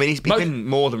 I mean, he's been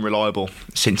more than reliable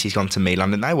since he's gone to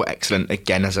Milan, and they were excellent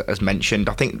again, as mentioned.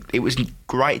 I think it was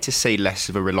great to see less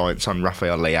of a reliance on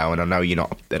Rafael Leao, and I know you're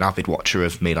not an avid watcher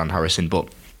of Milan, Harrison,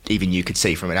 but even you could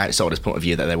see from an outsider's point of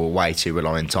view that they were way too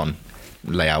reliant on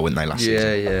Leao, weren't they, last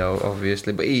season? Yeah,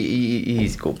 obviously, but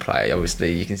he's a good player.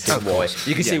 Obviously, you can see why.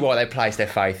 You can see why they placed their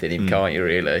faith in him, can't you?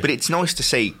 Really, but it's nice to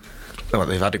see. Well,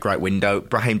 they've had a great window.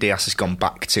 Brahim Diaz has gone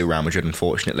back to Real Madrid,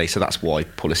 unfortunately, so that's why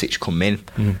Pulisic come in.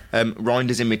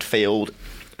 Reinders in midfield.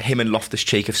 Him and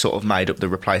Loftus-Cheek have sort of made up the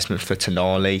replacement for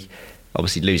Tonali.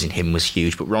 Obviously, losing him was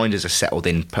huge, but Reinders has settled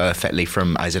in perfectly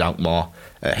from AZ Alkmaar.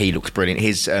 He looks brilliant.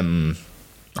 His, I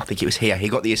think it was here, he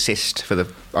got the assist for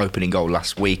the opening goal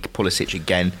last week. Pulisic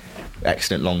again,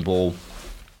 excellent long ball.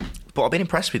 But I've been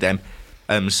impressed with them.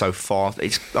 So far,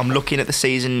 I'm looking at the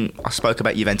season. I spoke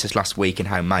about Juventus last week and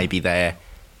how maybe they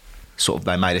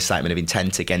made a statement of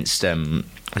intent against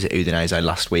was it Udinese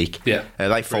last week? Yeah,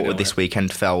 they faltered this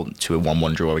weekend, fell to a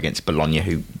 1-1 draw against Bologna,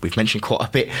 who we've mentioned quite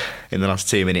a bit in the last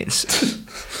 2 minutes.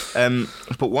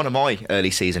 But one of my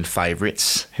early season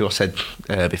favourites, who I said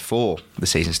before the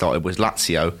season started, was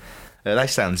Lazio. They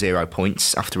stay on 0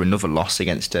 points after another loss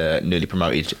against newly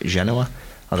promoted Genoa.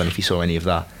 I don't know if you saw any of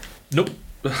that. Nope.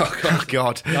 Oh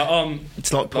God! No,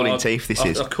 it's like pulling teeth. This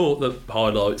is. I caught the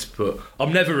highlights, but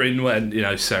I'm never in when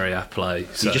Serie A play.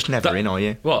 So you're just never in, are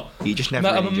you? What? You just never.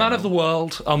 I'm a man of the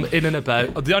world. I'm in and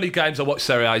about. The only games I watch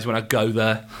Serie A is when I go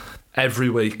there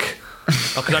every week.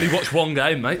 I can only watch one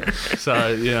game, mate. So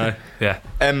yeah.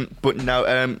 But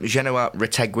no, Genoa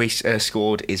Retegui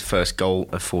scored his first goal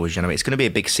for Genoa. It's going to be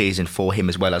a big season for him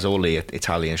as well as all the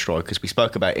Italian strikers. We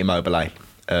spoke about Immobile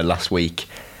last week,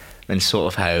 and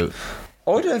sort of how.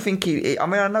 I don't think he. I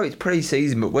mean, I know it's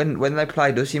pre-season, but when they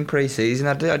played us in pre-season,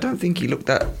 I don't think he looked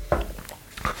that.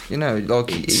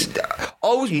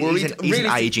 I was worried. He's an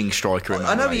ageing striker.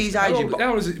 I know he's ageing. But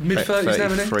how was it? Mid-30s now,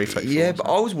 isn't he? Yeah, but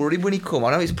I was worried when he come.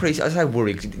 I know it's pre-season. I say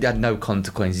worried because it had no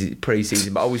consequences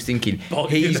pre-season, but I was thinking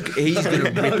he's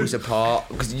going to rip us apart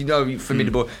because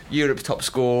formidable Europe's top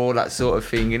scorer, that sort of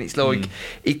thing, and it's like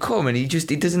he come and he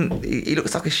doesn't. He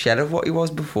looks like a shell of what he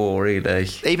was before, really.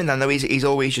 Even then, though, he's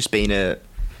always just been a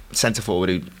centre forward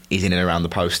who is in and around the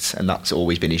posts, and that's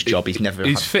always been his job. He's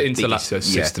fit into Lazio's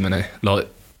system, isn't he? Like.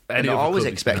 I was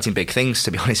expecting big things,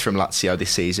 to be honest, from Lazio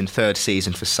this season. Third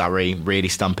season for Sarri, really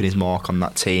stamping his mark on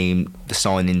that team. The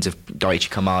signings of Daichi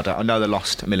Kamada. I know they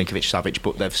lost Milinkovic-Savic,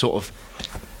 but they've sort of...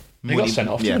 He got sent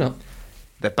off, didn't it?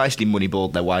 They've basically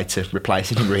moneyballed their way to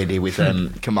replacing him, really, with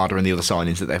Kamada and the other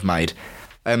signings that they've made.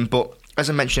 But as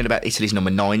I mentioned about Italy's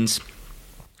number 9s,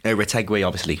 Retegui,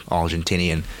 obviously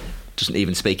Argentinian, doesn't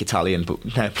even speak Italian, but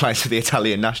plays for the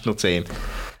Italian national team.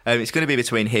 It's going to be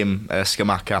between him,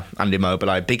 Scamacca and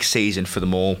Immobile. Big season for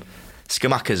them all.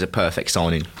 Scamacca's a perfect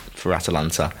signing for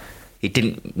Atalanta. It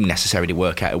didn't necessarily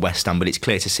work out at West Ham, but it's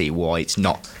clear to see why. It's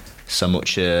not so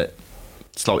much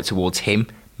slightly towards him,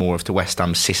 more of the West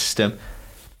Ham system.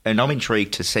 And I'm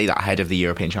intrigued to see that ahead of the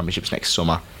European Championships next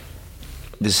summer.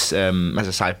 There's, as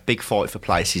I say, a big fight for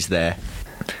places there.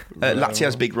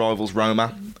 Lazio's big rivals,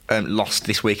 Roma. lost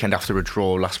this weekend after a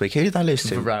draw last week. Who did they lose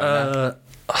to? Verona.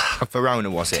 Verona,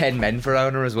 was it? 10 men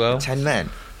Verona as well. 10 men.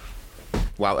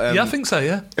 Wow. Yeah, I think so,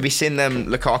 yeah. Have you seen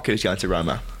Lukaku's going to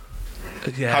Roma?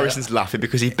 Yeah. Harrison's laughing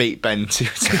because he beat Ben to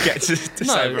get to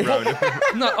save Verona.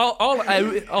 No,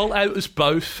 I'll out us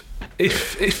both.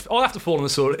 If I have to fall on the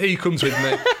sword, he comes with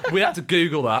me. We had to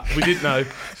Google that. We didn't know.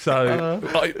 So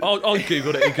I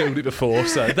Googled it. He Googled it before.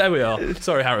 So there we are.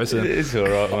 Sorry, Harrison. It's all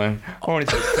right, man. I want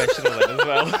to be professional then as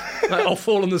well. I'll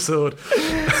fall on the sword.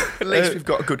 At least we've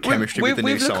got good chemistry with the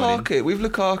new signing. With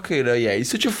Lukaku, though, yeah, he's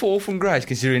such a fall from grace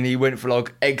considering he went for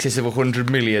like excess of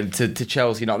 100 million to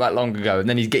Chelsea not that long ago, and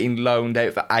then he's getting loaned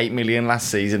out for 8 million last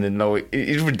season, and like,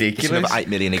 it's ridiculous. It's another 8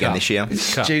 million again this year. It's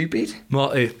stupid.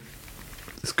 Marty,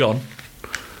 it's gone.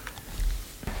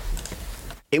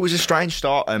 It was a strange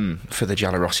start for the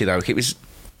Giallorossi, though.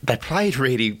 They played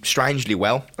really strangely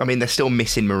well. I mean, they're still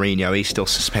missing Mourinho. He's still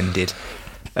suspended.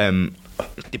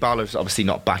 Dybala's obviously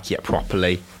not back yet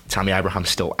properly. Tammy Abraham's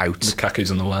still out.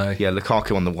 Lukaku's on the way. Yeah,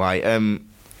 Lukaku on the way.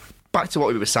 Back to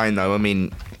what we were saying, though, I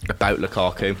mean, about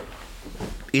Lukaku.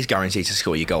 He's guaranteed to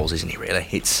score your goals, isn't he, really?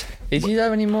 Is he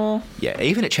there anymore? Yeah,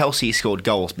 even at Chelsea he scored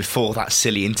goals before that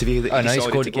silly interview that he decided he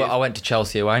scored. to give. Well, I went to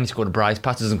Chelsea away and he scored a brace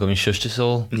pass, doesn't come and shushed us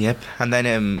all. Yep, and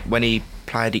then when he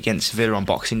played against Villa on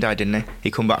Boxing Day, didn't he? He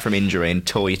come back from injury and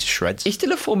tore you to shreds. He's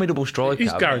still a formidable striker.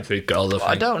 He's guaranteed goals, I think.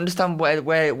 I don't understand where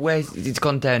it's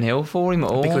gone downhill for him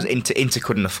at all. Because Inter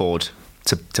couldn't afford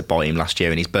to buy him last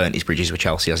year, and he's burnt his bridges with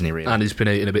Chelsea, hasn't he, really? And he's been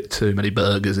eating a bit too many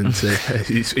burgers, isn't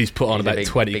he? he's put on about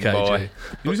 20 big kg. boy.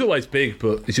 He was always big,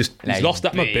 but he's lost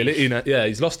that mobility. Yeah,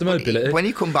 he's lost the mobility. When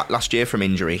he come back last year from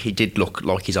injury, he did look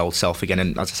like his old self again,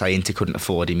 and as I say, Inter couldn't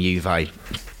afford him. Juve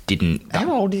didn't.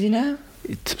 How old is he now?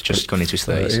 It's just gone into his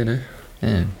 30s.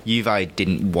 Yeah. Juve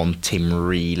didn't want him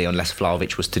really, unless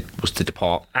Vlahovic was to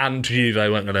depart. And Juve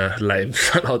weren't going to let him,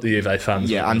 like the Juve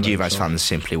fans. Yeah, and Juve's fans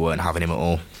simply weren't having him at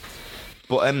all.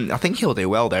 But I think he'll do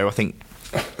well there. I think,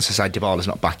 as I say, Dybala's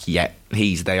not back yet.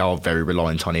 They are very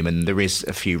reliant on him, and there is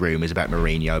a few rumours about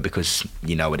Mourinho, because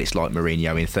you know what it's like.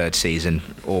 Mourinho in third season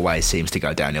always seems to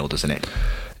go downhill, doesn't it?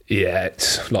 Yeah,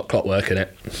 it's like clockwork, isn't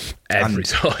it? Every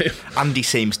time. Andy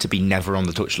seems to be never on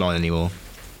the touchline anymore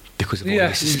because of all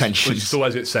the suspensions. He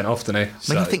always gets sent off, doesn't he?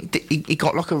 I mean, I think he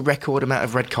got like a record amount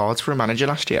of red cards for a manager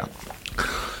last year.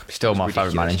 Still my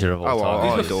favourite manager of all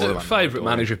time. He's my favourite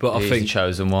manager, but I think the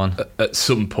chosen one. At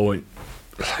some point,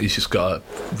 he's just got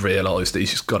to realise that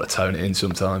he's just got to tone it in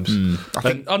sometimes.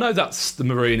 I know that's the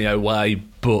Mourinho way,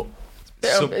 but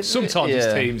sometimes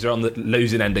his teams are on the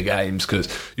losing end of games because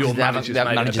your manager's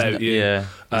making about you. Yeah,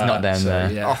 he's not down there.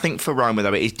 Yeah. I think for Roma,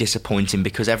 though, it is disappointing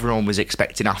because everyone was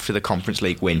expecting after the Conference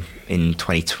League win in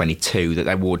 2022 that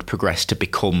they would progress to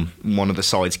become one of the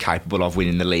sides capable of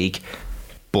winning the league.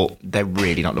 But they're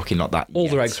really not looking like that. All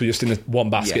their eggs were just in the one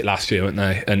basket last year, weren't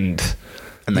they? And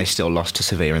they still lost to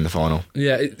Sevilla in the final.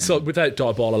 Yeah, so without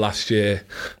Dybala last year,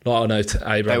 like I know to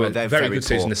Abraham, they're very very good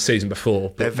poor. season the season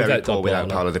before. They're very poor without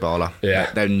Paulo Dybala. Yeah.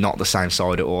 They're not the same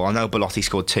side at all. I know Belotti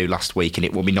scored 2 last week, and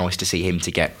it will be nice to see him to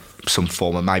get some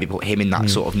form and maybe put him in that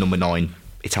sort of number 9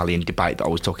 Italian debate that I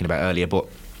was talking about earlier. But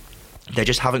they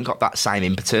just haven't got that same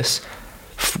impetus.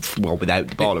 Well, without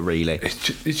Dybala, really.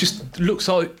 It just looks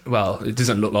like, well, it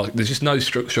doesn't look like, there's just no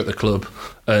structure at the club.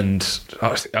 And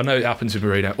I know it happens with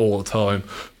Mourinho all the time,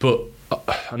 but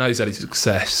I know he's had his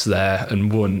success there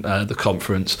and won the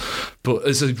conference. But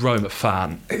as a Roma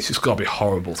fan, it's just got to be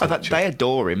horrible to watch. They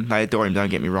adore him. They adore him,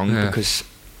 don't get me wrong, because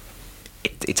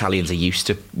Italians are used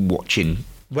to watching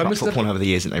football over the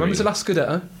years, aren't they? When was the last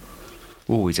scudetto?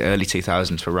 Oh, it's early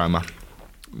 2000s for Roma.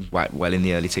 Well, in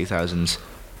the early 2000s.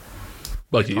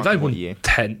 Well, they won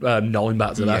 9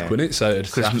 back to back, wasn't it? So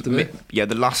it's after me. Yeah,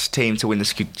 the last team to win the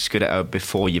Scudetto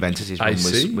before Juventus' run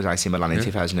was AC Milan in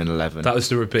 2011. That was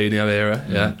the Rubinho era,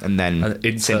 yeah. And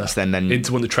then since then...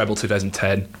 Inter won the treble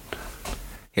 2010.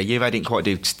 Yeah, Juve didn't quite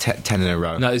do 10 in a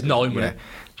row. No, it's 9, wasn't it?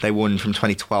 They won from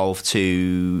 2012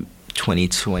 to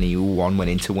 2021 when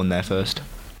Inter won their first.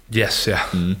 Yes, yeah.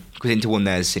 Because Inter won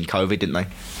theirs in COVID, didn't they?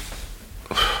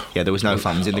 Yeah, there was no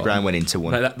fans in the ground when Inter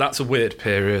won. No, that's a weird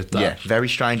period. Yeah, very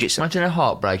strange. Imagine how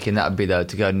heartbreaking that would be, though,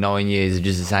 to go 9 years of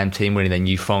just the same team winning, then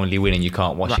you finally win and you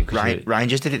can't watch it.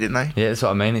 Rangers did it, didn't they? Yeah, that's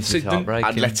what I mean. It's just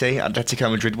heartbreaking. Atletico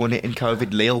Madrid won it in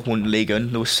COVID. Lille won Ligue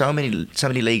 1. There were so many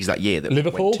leagues that year that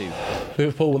Liverpool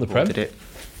won the Prem. Did it?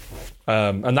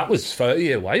 And that was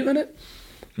 30-year wait, wasn't it?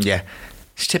 Yeah,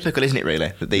 it's typical, isn't it?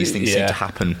 Really, that these things seem to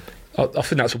happen. I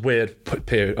think that's a weird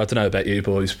period. I don't know about you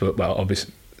boys, but well,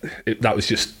 obviously. That was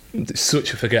just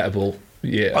such a forgettable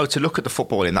Yeah. Oh, to look at the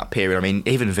football in that period, I mean,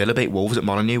 even Villa beat Wolves at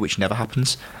Molineux, which never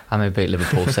happens. And they beat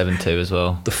Liverpool 7-2 as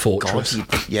well. The Fortress.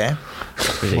 Yeah.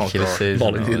 Ridiculous season.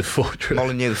 Molineux the Fortress.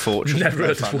 Molineux the Fortress. Never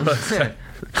heard of worse.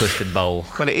 Custard bowl.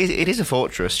 Well, it is a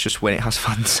fortress, just when it has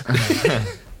fans.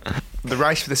 The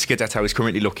race for the scudetto is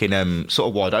currently looking sort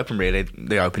of wide open, really,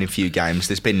 the opening few games.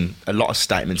 There's been a lot of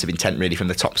statements of intent, really, from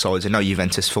the top sides. I know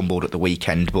Juventus fumbled at the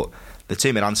weekend, but the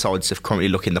two Milan sides have currently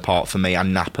looking the part for me,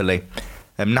 and Napoli.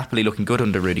 Napoli looking good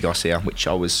under Rudy Garcia, which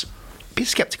I was a bit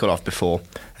sceptical of before,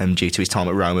 due to his time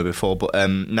at Roma before. But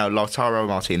no, Lautaro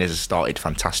Martinez has started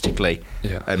fantastically.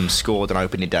 Yeah. Scored an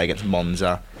opening day against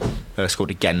Monza.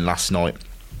 Scored again last night.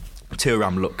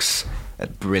 Thuram looks a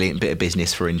brilliant bit of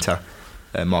business for Inter.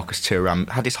 Marcus Thuram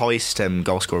had his highest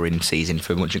goal scoring season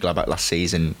for Mönchengladbach last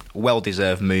season.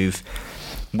 Well-deserved move.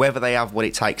 Whether they have what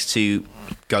it takes to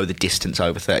go the distance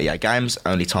over 38 games,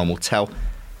 only time will tell.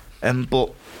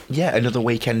 But yeah, another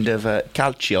weekend of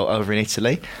calcio over in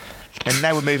Italy. And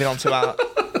now we're moving on to our...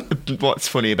 What's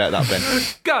funny about that, Ben?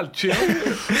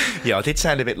 Calcio. Yeah, I did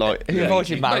sound a bit like... You're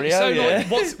watching Mario, So, yeah.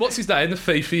 like, what's his name? The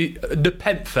Fifi, the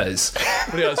Pemphes.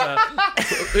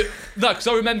 No, because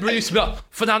I remember he used to be like,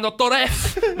 Fernando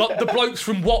Torres. Like the blokes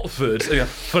from Watford.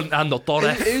 Fernando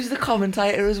Torres. Who's the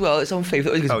commentator as well? It's on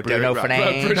FIFA. Oh, Bruno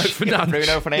Derek Fernandes.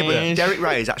 Bruno Fernandes. Derek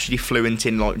Ray is actually fluent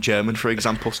in like German, for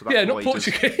example. So that's Yeah, why not he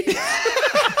does- Portuguese.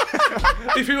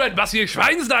 If he went Bastian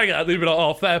Schweinsteiger, they'd be like,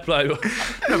 oh, fair play. No,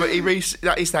 but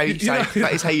that is how you say.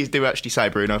 That is how you do actually say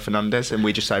Bruno Fernandes, and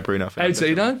we just say Bruno Fernandes. How does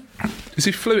he know? Is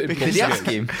he fluent in Did he ask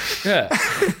Portuguese? him? Yeah.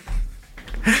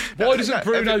 Why doesn't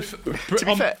Bruno to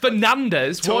be fair,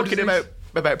 Fernandes Talking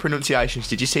about pronunciations,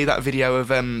 did you see that video of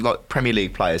like Premier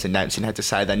League players announcing how to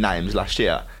say their names last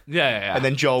year? Yeah. And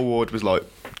then Joel Ward was like,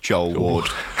 Joel Ward.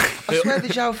 I swear the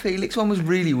João Felix one was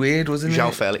really weird, wasn't João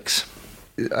it? Felix.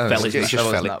 Felix. It's just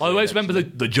Felix. I always remember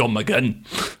the John McGinn.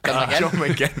 John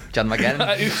McGinn. John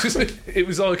McGinn. It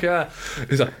was like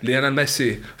Lionel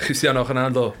Messi, Cristiano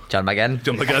Ronaldo, John McGinn.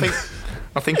 John McGinn.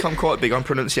 I think I'm quite big on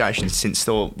pronunciations since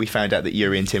we found out that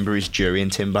Jurien Timber is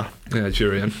Jurien Timber. Yeah,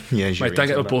 Jurien. Yeah, Mate, Jurien don't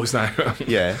get Timber. the boys now.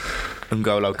 Yeah.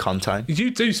 N'Golo Conte.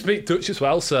 You do speak Dutch as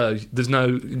well, so there's no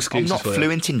I'm excuses not for you.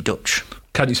 fluent in Dutch.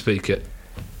 Can you speak it?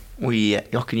 Well, yeah,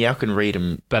 I can read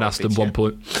them. Ben Aston, 1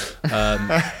 point.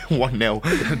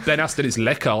 1-0. Ben Aston is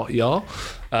lekker, yeah.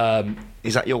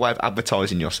 Is that your way of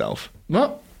advertising yourself?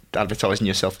 What? Advertising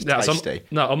yourself as Yeah, tasty?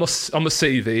 no, on my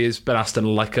CV is Ben Aston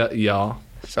lekker, yeah.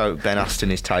 So Ben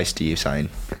Aston is tasty, you saying?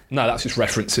 No, that's just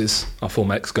references. Our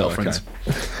former ex-girlfriends.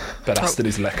 Ben Aston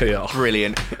is lekker, yeah.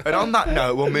 Brilliant. And on that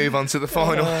note, we'll move on to the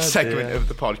final segment of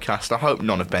the podcast. I hope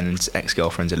none of Ben's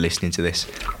ex-girlfriends are listening to this.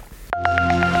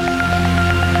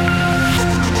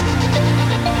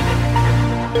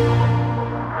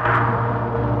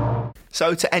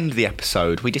 So to end the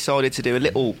episode, we decided to do a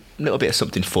little bit of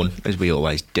something fun, as we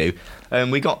always do.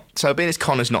 Being as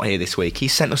Connor's not here this week, he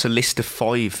sent us a list of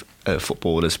 5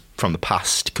 footballers from the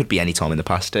past, could be any time in the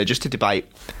past, just to debate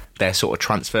their sort of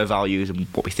transfer values and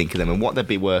what we think of them and what they'd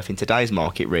be worth in today's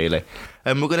market, really.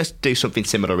 We're going to do something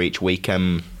similar each week.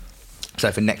 So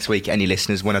for next week, any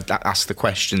listeners want to ask the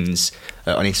questions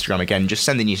on Instagram again, just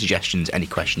send in your suggestions, any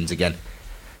questions again.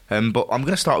 But I'm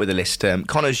going to start with a list.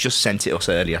 Connor's just sent it us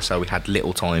earlier, so we had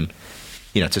little time,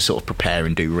 to sort of prepare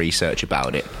and do research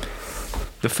about it.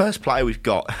 The first player we've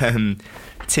got,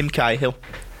 Tim Cahill.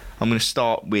 I'm going to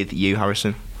start with you,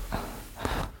 Harrison.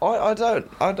 I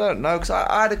don't know, because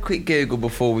I had a quick Google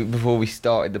before we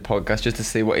started the podcast just to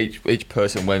see what each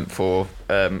person went for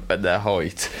at their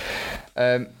height.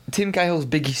 Tim Cahill's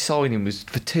biggest signing was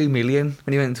for $2 million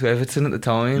when he went to Everton at the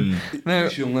time. Now,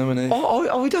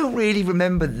 I don't really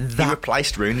remember that. He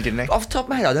replaced Rooney, didn't he? Off the top of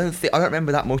my head, I don't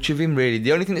remember that much of him really.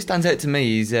 The only thing that stands out to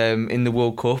me is in the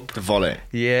World Cup. The volley.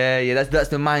 Yeah, that's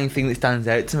the main thing that stands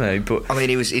out to me. But I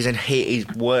mean, he's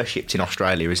worshipped in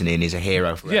Australia, isn't he? And he's a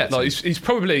hero for Yeah, Everton. like he's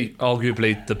probably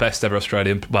arguably the best ever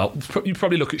Australian. Well, you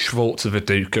probably look at Schwarzer,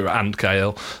 Viduka, and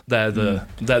Cahill. They're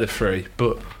the 3,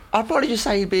 but. I'd probably just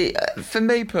say for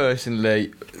me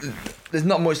personally, there's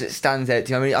not much that stands out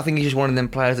to me. I mean, I think he's just one of them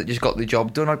players that just got the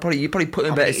job done. You probably put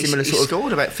him about a similar sort of. He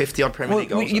scored about 50 odd Premier League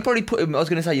goals. You probably put him. I was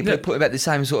going to say probably put him about the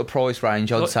same sort of price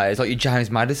range. I'd say it's like your James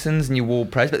Maddisons and your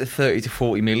Ward-Prowse, about the 30 to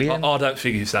 40 million. I don't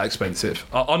think he's that expensive.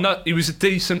 I know he was a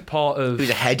decent part of. He was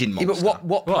a heading monster. Yeah, but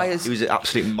what players? He was an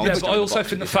absolute monster. Yeah, but I also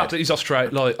think the fact that he's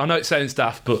Australian. Like, I know it sounds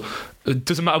daft, but it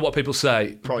doesn't matter what people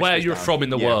say. Price where goes you're down. from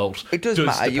in the world, It does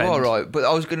matter. depend. You are right, but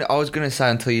I was gonna say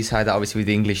until you say that obviously with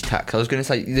the English tax, I was gonna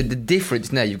say the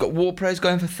difference now. You've got Ward-Prowse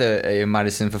going for 30 and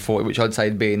Maddison for 40, which I'd say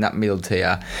would be in that middle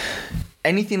tier.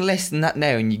 anything less than that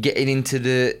now, and you're getting into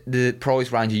the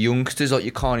price range of youngsters like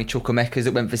your Carney Chukwuemeka's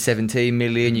that went for 17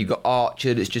 million. You got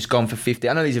Archer that's just gone for 50.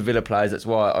 I know these are Villa players, that's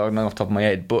why I don't know off the top of my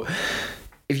head, but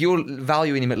if you're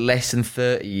valuing him at less than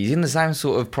 30, he's in the same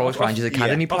sort of price range as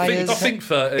academy players. I think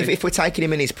 30. If we're taking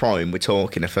him in his prime, we're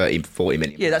talking a 30, 40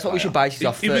 million. Yeah, that's what we should base it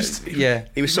off. He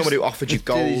was somebody who offered you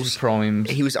goals. Primes.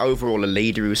 He was overall a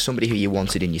leader. He was somebody who you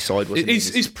wanted in your side, wasn't he?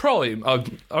 His prime, I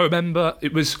remember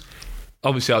it was,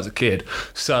 obviously I was a kid,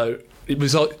 so it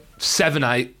was like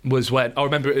 7-8 was when I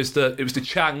remember it was the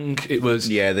Chang. It was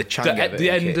the Chang the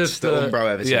end kits, of the Umbro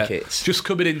Everton kits. Just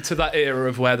coming into that era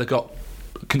of where they got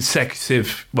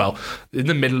consecutive, well, in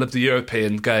the middle of the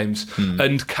European games,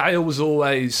 and Kale was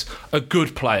always a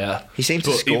good player. He seemed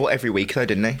to score every week though,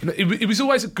 didn't he? He was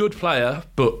always a good player,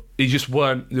 but he just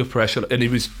weren't the pressure, and he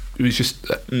was just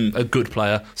a good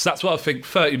player. So that's why I think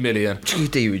 30 million. You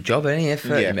do your job, ain't you?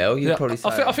 30 mil, you'd probably say.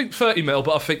 I think 30 mil,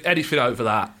 but I think anything over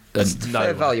that. It's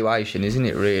fair valuation, isn't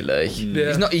it? Really,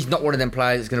 he's not one of them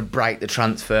players that's going to break the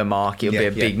transfer market. It'll be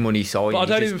a big money side. But I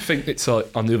don't even think it's like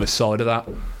on the other side of that.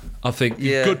 I think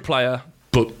good player,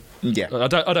 but I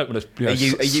don't want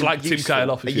to slag Tim Cahill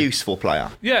off. A useful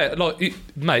player. Yeah, like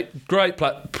mate, great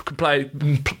player, can play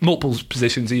multiple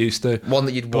positions he used to. One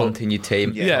that you'd want in your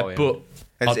team. Yeah, but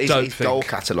his goal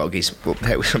catalogue is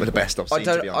some of the best I've seen.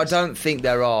 To be honest. I don't think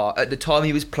there are. At the time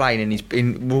he was playing,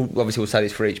 and we'll say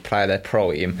this for each player, their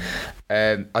prime.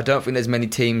 I don't think there's many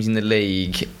teams in the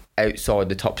league outside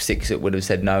the top 6 that would have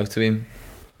said no to him.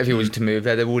 If he was to move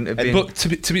there wouldn't have been. But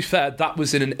to be fair, that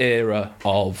was in an era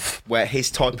of where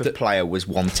his type of player was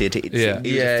wanted. He was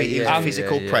a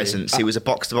physical presence. He was a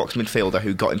box-to-box midfielder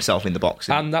who got himself in the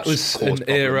box. And that was an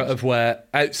era of where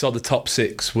outside the top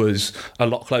 6 was a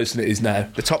lot closer than it is now.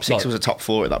 The top 6 was a top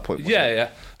 4 at that point. Wasn't it?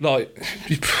 Like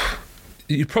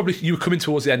you were coming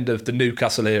towards the end of the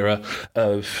Newcastle era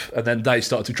and then they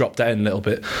started to drop down a little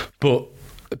bit, but.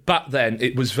 Back then,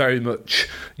 it was very much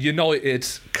United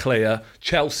clear,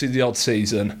 Chelsea the odd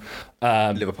season,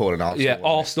 Liverpool and Arsenal. Yeah,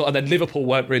 Arsenal, and then Liverpool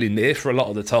weren't really near for a lot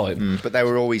of the time. But they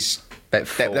were always they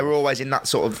were always in that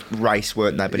sort of race,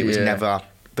 weren't they? But it was never.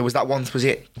 There was that once. Was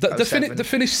it? They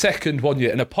finished second one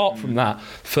year, and apart from that,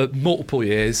 for multiple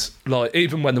years, like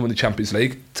even when they won the Champions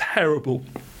League, terrible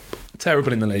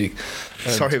in the league.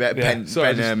 Sorry about Ben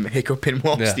hiccuping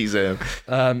whilst he's.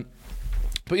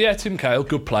 But yeah, Tim Cahill,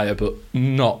 good player, but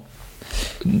not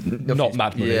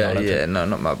mad money.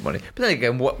 Not mad money. But then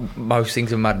again, what most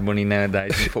things are mad money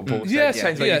nowadays in football. To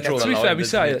be fair, we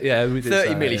say it. Yeah, we did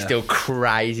 30 million is still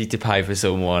crazy to pay for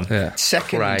someone. Yeah.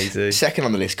 Second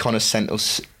on the list, Connor sent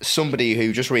us somebody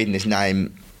who, just reading his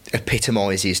name,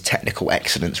 epitomises technical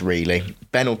excellence. Really,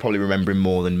 Ben will probably remember him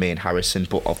more than me and Harrison,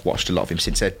 but I've watched a lot of him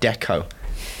since. Deco.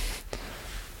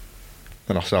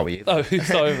 And I'll start with you. Oh,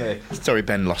 sorry, me. Sorry,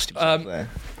 Ben lost himself there.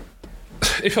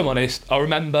 If I'm honest, I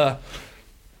remember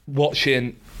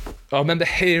hearing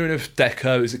of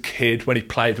Deco as a kid when he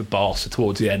played for Barca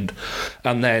towards the end.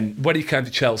 And then when he came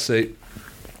to Chelsea,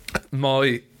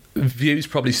 my views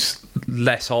probably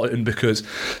less heightened because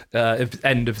of the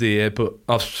end of the year, but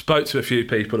I've spoke to a few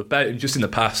people about him just in the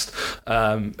past,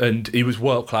 and he was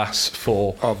world class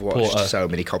for I've watched Porto. So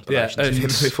many compilations of him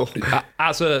before.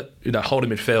 As a holding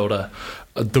midfielder,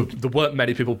 there weren't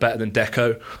many people better than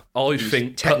Deco. I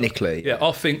think technically,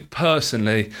 I think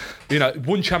personally,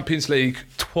 won Champions League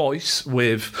twice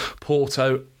with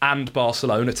Porto and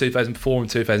Barcelona, 2004 and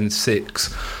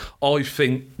 2006. I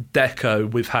think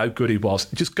Deco, with how good he was,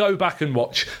 just go back and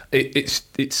watch. It's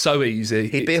so easy.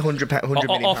 He'd be £100 million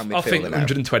midfielder I think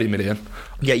 120 million.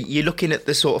 Yeah, you're looking at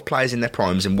the sort of players in their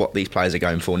primes and what these players are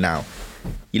going for now.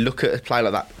 You look at a player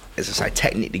like that, as I say,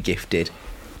 technically gifted.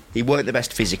 He weren't the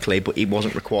best physically, but he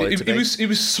wasn't required to be. He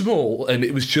was small, and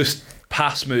it was just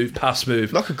pass move.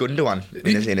 Like a Gundogan,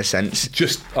 in a sense.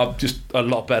 Just a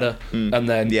lot better. And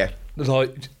then,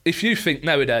 like, if you think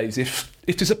nowadays, if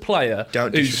there's a player...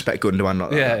 Don't disrespect Gundogan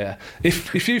like that. Yeah.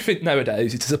 If you think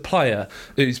nowadays it is a player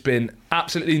who's been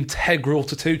absolutely integral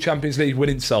to 2 Champions League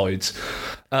winning sides,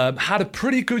 had a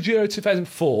pretty good Euro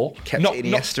 2004... Kept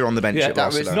Iniesta on the bench at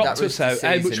Barcelona. Not to say,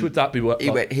 how much would that be worth?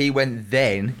 He went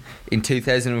then, in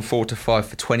 2004-5,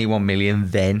 for 21 million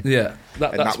then. Yeah.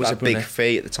 That was a big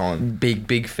fee at the time.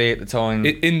 Big fee at the time.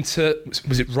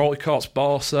 Was it Rijkaard's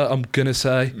Barca, I'm going to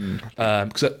say?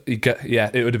 Because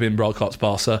it would have been Rijkaard's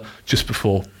Barca just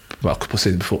before, a couple of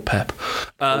seasons before Pep.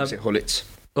 Was it Hullit's?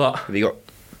 Have you got...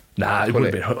 Nah, it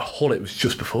wouldn't have been. Hullet was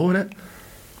just before, wasn't it?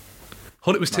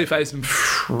 Hullet was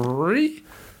 2003,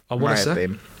 I want to say.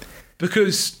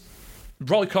 Because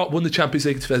Rijkaard won the Champions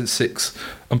League in 2006.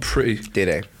 I'm pretty...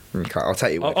 Did he? Okay, I'll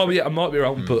take you. Oh yeah, I might be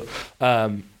wrong, but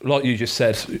like you just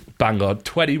said, bang on,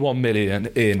 21 million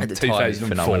in At the time, it's 2004.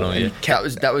 phenomenal. Yeah.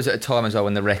 That was at a time as well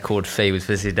when the record fee was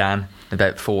for Zidane,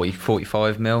 about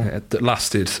 45 mil. Yeah, that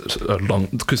lasted a long,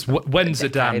 because when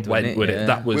Zidane went with it,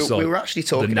 that was we were actually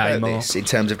talking about this in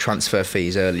terms of transfer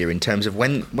fees earlier, in terms of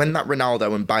when that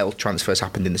Ronaldo and Bale transfers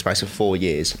happened in the space of 4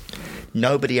 years.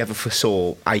 Nobody ever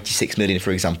foresaw 86 million,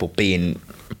 for example, being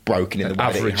broken in the way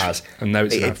average, that it has. and now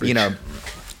it's an average. You know,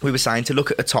 we were saying to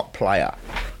look at a top player.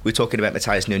 We were talking about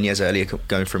Matheus Nunez earlier,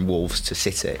 going from Wolves to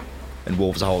City, and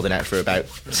Wolves are holding out for about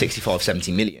 65,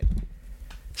 70 million.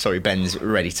 Sorry, Ben's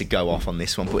ready to go off on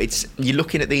this one, but you're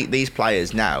looking at these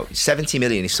players now. 70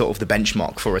 million is sort of the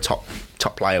benchmark for a top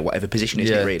player, whatever position,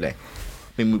 isn't it, really?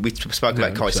 I mean, we spoke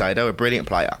about Caicedo, a brilliant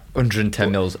player.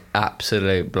 110 mil's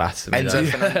absolute blasphemy. Enzo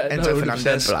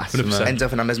Fernandez. Blasphemy. Enzo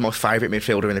Fernandez, my favourite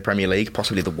midfielder in the Premier League,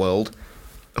 possibly the world.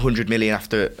 100 million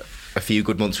after a few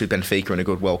good months with Benfica and a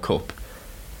good World Cup.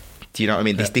 Do you know what I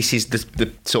mean? This is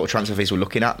the sort of transfer fees we're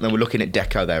looking at. And we're looking at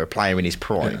Deco there, a player in his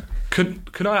prime. Yeah.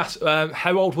 Can I ask,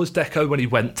 how old was Deco when he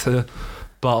went to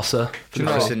Barca?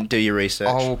 Listen, do your research.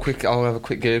 I'll have a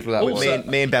quick Google that. Also,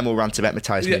 me and Ben will rant about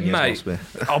Matheus Nunez. Mate,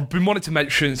 I've been wanting to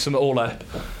mention some all up.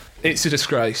 It's a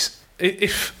disgrace.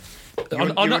 If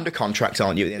you're under contract,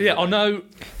 aren't you? Yeah, I know.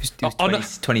 He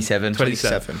was 27.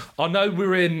 I know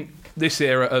we're in this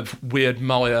era of we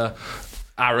admire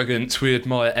arrogance, we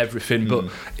admire everything, but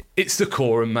it's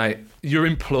decorum, mate. You're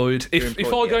employed. If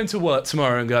I go into work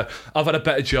tomorrow and go, I've had a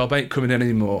better job, ain't coming in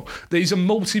anymore. These are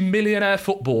multi-millionaire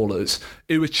footballers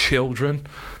who are children.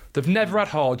 They've never had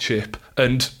hardship,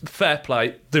 and fair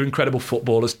play, they're incredible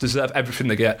footballers, deserve everything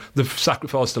they get. They've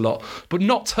sacrificed a lot. But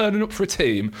not turning up for a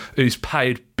team who's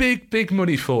paid big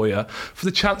money for you, for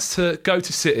the chance to go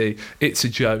to City, it's a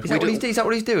joke. Is that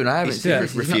what he's doing? I haven't seen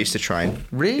this. Refused to train.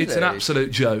 Really? It's an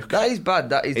absolute joke. That is bad.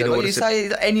 That is. Like you say,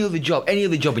 any other job, and you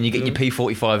get your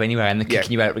P45 anyway, and they're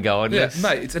kicking you out regardless. Yeah,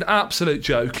 mate, it's an absolute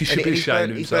joke. He should be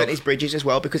ashamed of himself. He's burnt his bridges as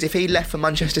well, because if he left for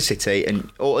Manchester City,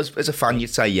 or as a fan,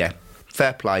 you'd say, yeah,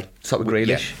 fair play. Stop with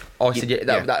Grealish. I said,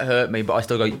 that hurt me, but I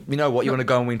still go, you know what, you want to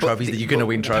go and win trophies, that you're going to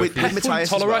win trophies. I wouldn't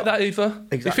tolerate that either.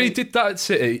 Exactly. If he did that at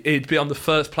City, he'd be on the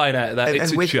first plane out of there.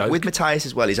 It's a joke. With Matthias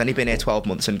as well, he's only been here 12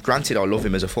 months, and granted, I love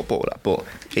him as a footballer, but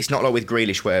it's not like with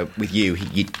Grealish, where with you,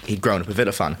 he'd grown up a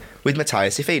Villa fan. With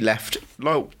Matthias, if he left,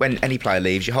 like when any player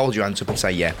leaves, you hold your hands up and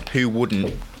say, yeah, who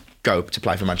wouldn't go to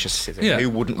play for Manchester City? Who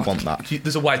wouldn't want that?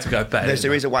 There's a way to go about it.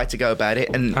 There is a way to go about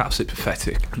it, and absolutely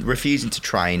pathetic. Refusing to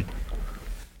train.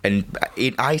 And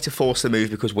I had to force the move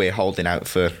because we're holding out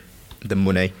for the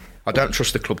money. I don't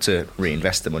trust the club to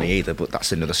reinvest the money either, but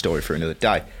that's another story for another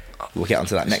day. We'll get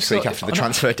onto that next week after the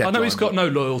transfer deadline. I know he's got no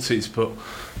loyalties, but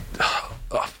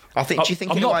do you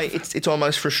think in a way it's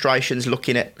almost frustrations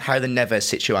looking at how the Neves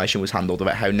situation was handled,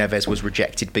 about how Neves was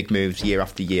rejected big moves year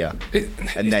after year,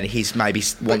 and then he's maybe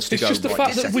wants to go. It's just the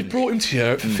fact that we brought him to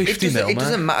you for 50 mil. It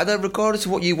doesn't matter though, regardless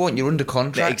of what you want, you're under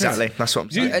contract. Yeah, exactly, that's what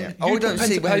I'm saying. And I don't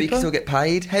see how he can still get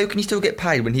paid. How can he still get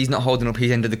paid when he's not holding up his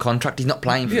end of the contract? He's not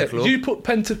playing for the club. You put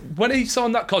pen to when he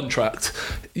signed that contract.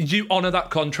 You honour that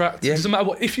contract. Yeah. It doesn't matter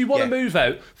what. If you want to move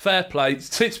out, fair play.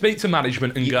 Speak to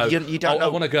management and go. You don't know, I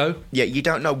want to go. Yeah, you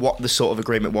don't know what the sort of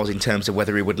agreement was in terms of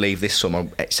whether he would leave this summer,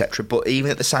 etc. But even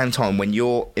at the same time, when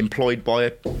you're employed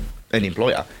by an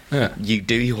employer, you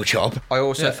do your job. I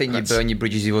also think you burn your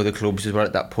bridges with other clubs as well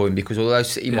at that point, because although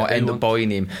City might end up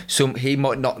buying him, he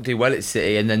might not do well at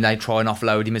City, and then they try and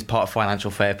offload him as part of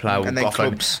financial fair play. And then other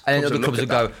clubs will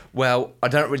go, well, I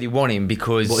don't really want him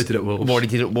because what he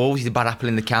did at Wolves. He's a bad apple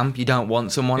in the camp. You don't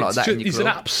want someone like that in your club. He's an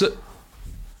absolute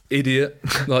idiot.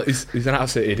 Like he's an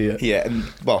absolute idiot. Yeah, and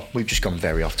we've just gone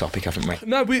very off topic, haven't we?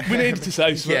 No, we needed to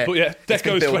say something, but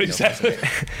Deco's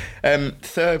 27.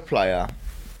 Third player,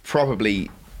 probably.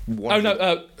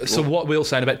 So what we're all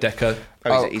saying about Deco?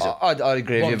 I'd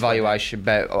agree with your evaluation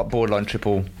about borderline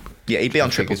triple. Yeah, he'd be on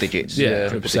triple digits. Yeah,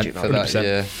 triple digit for that.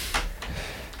 Yeah.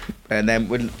 And then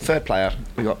with third player,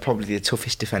 we got probably the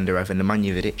toughest defender ever,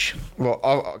 Nemanja Vidic.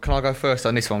 Well, can I go first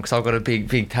on this one, because I've got a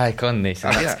big take on this.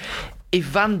 If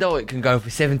Van Dijk can go for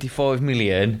 75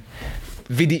 million,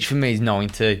 Vidic for me is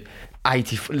 90,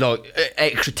 80,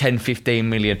 extra 10, 15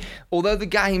 million. Although the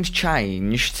game's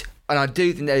changed, and I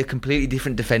do think they're completely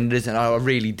different defenders, and I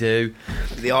really do.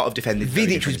 The art of defending.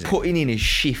 Vidic was putting in his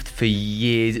shift for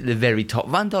years at the very top.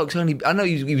 Van Dijk's I know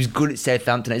he was good at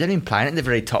Southampton. He's only been playing at the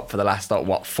very top for the last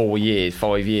 4 years,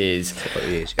 5 years. 5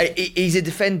 years. He's a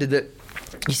defender that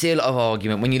you see a lot of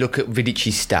argument when you look at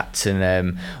Vidic's stats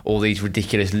and all these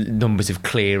ridiculous numbers of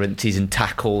clearances and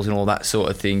tackles and all that sort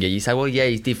of thing. Yeah, you say, well, yeah,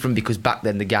 he's different because back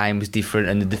then the game was different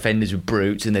and the defenders were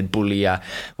brutes and they'd bully you.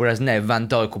 Whereas now Van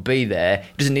Dijk will be there.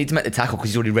 He doesn't need to make the tackle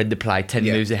because he's already read the play 10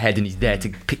 moves ahead and he's there to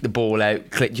pick the ball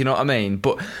out. Click, do you know what I mean?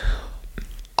 But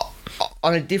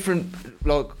on a different,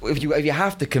 like, if you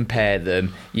have to compare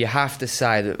them, you have to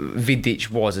say that Vidic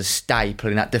was a staple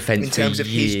in that defence in terms of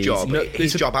years. his job.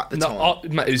 His job at the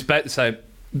time. It was about the same,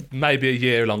 maybe a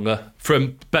year longer.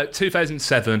 From about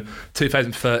 2007,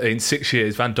 2013, 6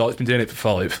 years. Van Dijk's been doing it for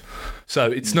 5.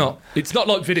 So it's not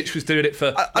like Vidic was doing it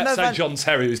for. Let's say John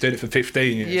Terry was doing it for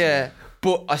 15 years. Yeah,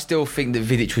 but I still think that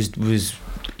Vidic was.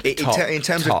 In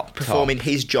terms of performing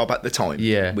his job at the time,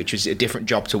 which was a different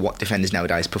job to what defenders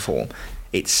nowadays perform,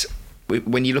 it's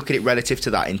when you look at it relative to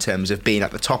that in terms of being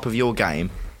at the top of your game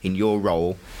in your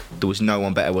role, there was no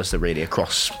one better, was there really,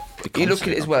 across the continent. You look at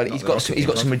it as well, he's got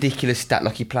some ridiculous stat,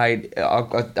 like he played, I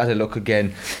had a look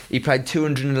again, he played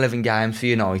 211 games for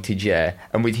United,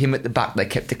 and with him at the back they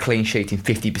kept a clean sheet in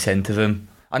 50% of them.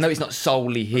 I know it's not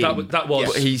solely him. That was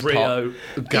but he's Rio,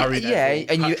 Gary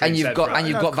Neville, and you've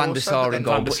got Van der Sar in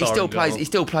goal, but he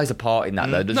still plays a part in that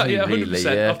though, doesn't he? Really?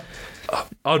 100%.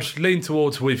 I'd lean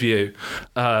towards with you.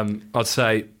 I'd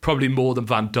say probably more than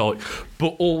Van Dijk,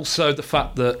 but also the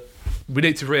fact that we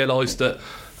need to realise that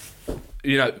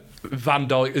Van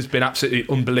Dijk has been absolutely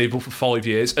unbelievable for 5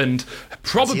 years, and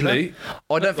probably.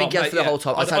 I don't think he has for the whole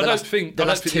time. I don't think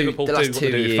Liverpool do what they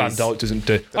do if Van Dijk doesn't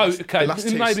do.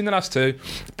 Maybe in the last 2.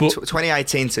 But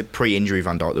 2018 to pre-injury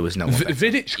Van Dijk, there was no one.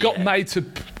 Vidic got made to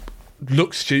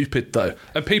look stupid though,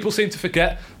 and people seem to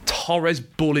forget Torres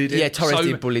bullied him. Yeah, Torres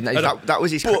did bully him. That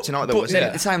was his kryptonite though, wasn't it?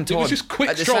 At the same time, it was just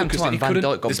quick strokes. Van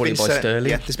Dijk got bullied by Sterling.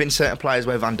 Yeah, there's been certain players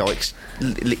where Van Dijk's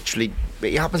literally.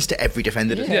 It happens to every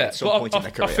defender at some point in their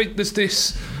career. I think there's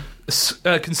this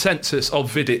consensus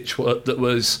of Vidic that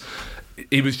was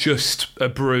he was just a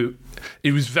brute.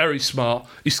 He was very smart.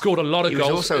 He scored a lot of goals.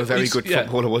 He was also a very good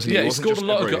footballer, wasn't he? Yeah, he scored a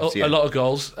lot of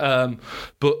goals.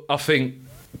 But I think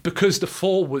because the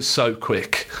fall was so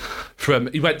quick,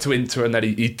 he went to Inter and then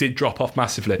he did drop off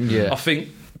massively. Yeah. I think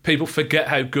people forget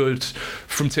how good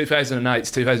from 2008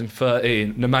 to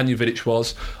 2013 Nemanja Vidic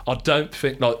was. I don't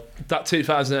think that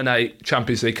 2008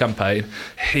 Champions League campaign,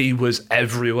 he was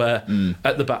everywhere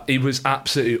at the back. He was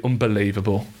absolutely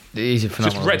unbelievable. He's a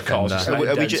phenomenal. Just red cards.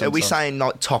 Are we saying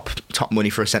like top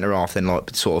money for a centre half then,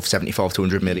 like sort of 75 to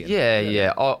 100 million?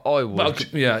 Yeah, I would.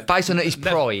 But, based on his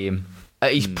prime.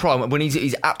 At his prime, when he's at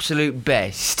his absolute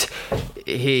best,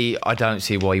 I don't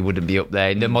see why he wouldn't be up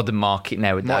there in the modern market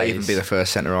nowadays. Might even be the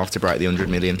first centre half to break the 100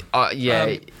 million.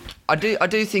 I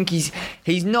do think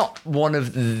he's not one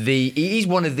of the. He's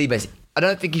one of the best. I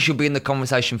don't think he should be in the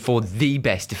conversation for the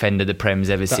best defender the Prem's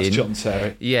ever seen. That's John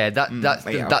Terry. Yeah,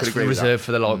 that's reserved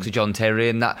for the likes of John Terry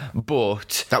and that.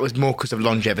 But that was more because of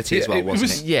longevity as well,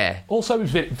 wasn't it? Yeah. Also,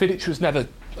 Vidic was never.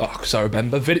 Because I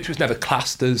remember, Vidic was never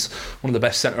classed as one of the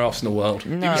best centre-halves in the world.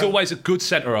 No. He was always a good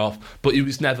centre-half, but he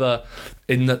was never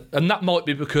in the... And that might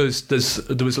be because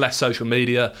there was less social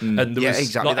media, and there was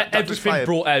exactly. everything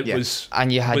brought out was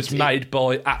made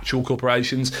by actual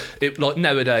corporations.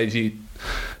 Nowadays,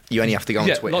 you only have to go on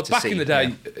Twitter to see. Back in the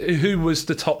day, who was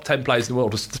the top 10 players in the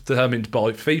world was determined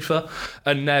by FIFA,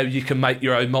 and now you can make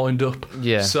your own mind up.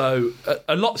 Yeah. So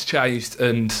a lot's changed,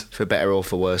 and... For better or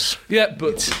for worse. Yeah,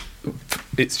 but...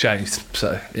 It's changed,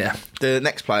 so yeah. The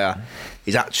next player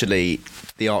is actually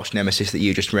the arch nemesis that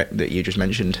you just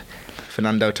mentioned,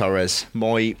 Fernando Torres.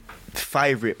 My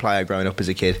favourite player growing up as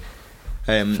a kid.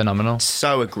 Phenomenal.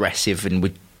 So aggressive and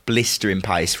with blistering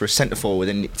pace for a centre forward,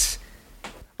 and it's.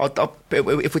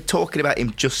 If we're talking about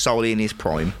him just solely in his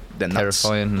prime, then that's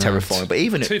terrifying. But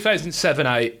even 2007,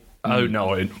 8,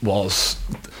 09 was.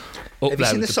 Have you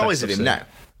seen the size of him now?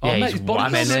 Yeah, he's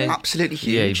absolutely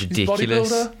huge. Yeah, he's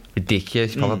ridiculous.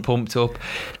 He's probably pumped up,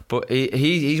 but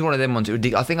he's one of them ones.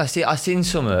 I think I seen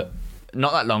some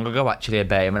not that long ago actually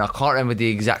about him, and I can't remember the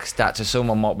exact stats. So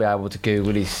someone might be able to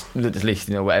Google his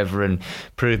listing or whatever and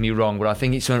prove me wrong. But I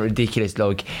think it's something ridiculous.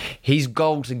 Like his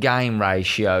goal to game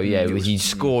ratio, he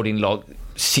scored in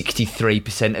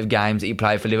 63% of games that he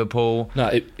played for Liverpool. No,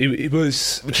 it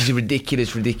was, which is a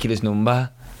ridiculous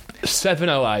number.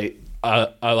 708.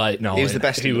 08, 9. He was the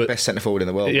best centre forward in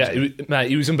the world. Yeah,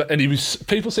 he was.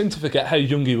 People seem to forget how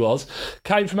young he was.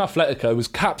 Came from Atletico, was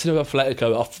captain of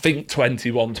Atletico. I think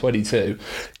 21, 22.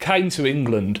 Came to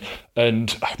England,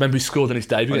 and I remember he scored on his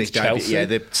debut against Chelsea. Yeah,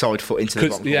 the side foot into the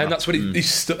bottom corner. Yeah, and that's when he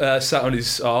sat on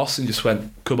his arse and just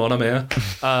went, "Come on, I'm here."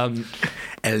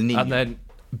 El Niño. And then,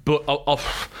 but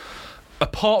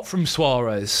apart from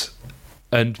Suarez.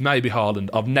 and maybe Haaland,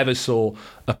 I've never saw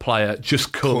a player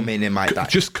just Come in and make that.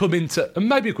 just come into, and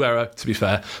maybe Aguero, to be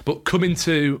fair, but come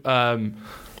into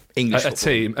English a football,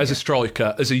 team as a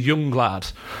striker, as a young lad,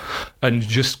 and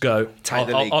just go, Take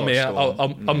the league I'm by here,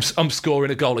 storm. I'm scoring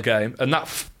a goal a game. And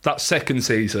that second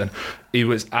season, he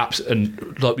was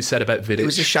and like we said about Vidic. It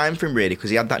was a shame for him, really, because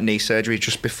he had that knee surgery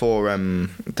just before, I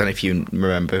don't know if you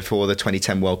remember, before the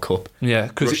 2010 World Cup. Yeah,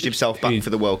 because rushed himself back for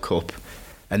the World Cup,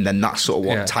 and then that's sort of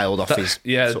what tailed off his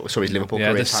his Liverpool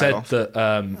career. They tailed said off.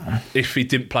 that if he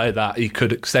didn't play that, he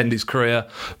could extend his career,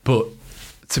 but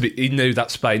he knew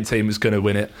that Spain team was going to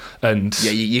win it, and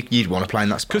yeah, you'd want to play in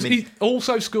that spot. because he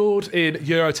also scored in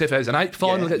Euro 2008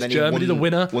 final against Germany, the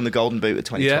winner, won the Golden Boot at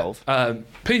 2012. Yeah,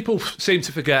 people seem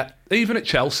to forget. Even at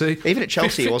Chelsea,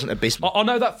 He wasn't abysmal. I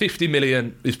know that 50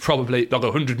 million is probably like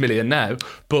 100 million now,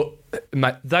 but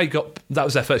mate, that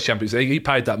was their first Champions League. He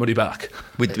paid that money back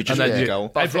With just and then one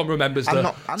goal. Everyone remembers I'm the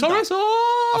not- I'm Torres.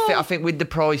 I think with the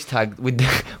price tag, with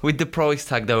the price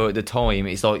tag though at the time,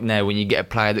 it's like now when you get a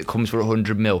player that comes for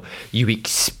 100 mil, you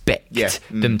expect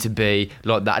them to be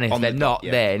like that, and if they're not,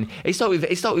 then it's like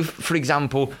with, for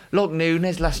example, like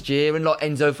Nunez last year and like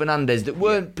Enzo Fernandez that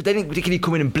weren't, but they didn't particularly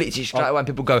come in and blitz it straight away, and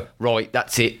people go, right,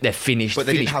 that's it, they're finished. But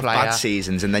they didn't have bad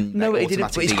seasons, and then no, it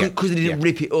didn't. But it's because they didn't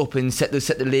rip it up and set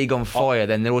the league on fire.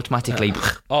 Then they're automatically.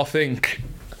 I think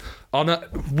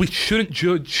we shouldn't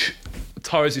judge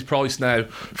Torres' price now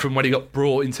from when he got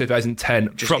brought in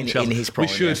 2010 Just from in Chelsea. his prime,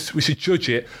 we should judge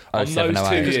it on 07, those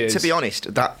 2 08. years. To be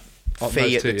honest, that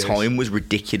fee at the time was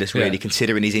ridiculous, really,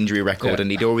 considering his injury record, and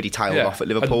he'd already tailed off at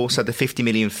Liverpool. So the 50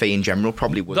 million fee in general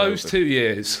probably was those 2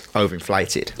 years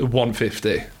overinflated.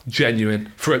 150,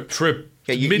 genuine for a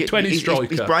mid-20s striker.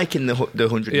 He's breaking the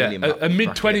 100 million mark. A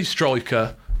mid-20s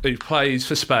striker who plays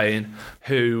for Spain,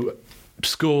 who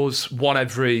scores one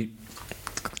every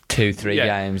 2-3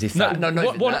 games. If that,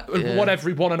 one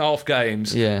every 1.5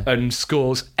 games, and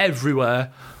scores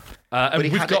everywhere. And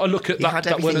we've got to look at that. He had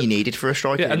everything he needed for a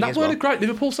striker. Yeah, and that weren't a great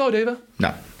Liverpool side either.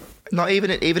 No. Not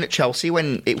even at Chelsea,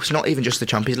 when it was not even just the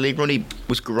Champions League run. He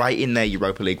was great in their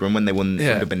Europa League run when they won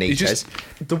under Benitez.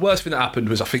 The worst thing that happened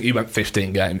was I think he went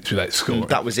 15 games without scoring.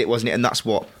 That was it, wasn't it? And that's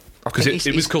what... Because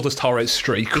it was called as Torres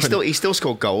streak. He still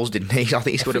scored goals, didn't he? I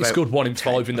think he scored 1 in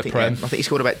 5 in the Prem. I think he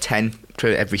scored about 10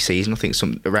 every season. I think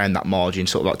around that margin,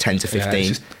 sort of like 10 to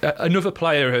 15. Another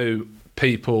player who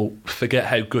people forget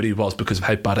how good he was because of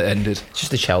how bad it ended. It's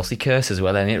just the Chelsea curse as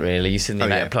well, isn't it, really? You see the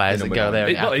amount of players that go there.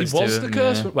 It was the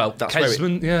curse. Well, that's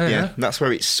Kesman, that's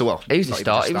where it's... Well, he was the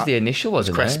start. He was the initial,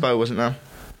 wasn't he? Crespo, wasn't there?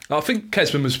 I think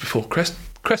Kesman was before.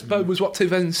 Crespo was what,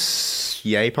 2000?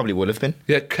 Yeah, he probably would have been.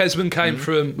 Yeah, Kesman came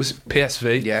from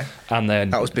PSV. Yeah. And then...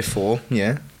 That was before,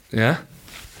 yeah. Yeah.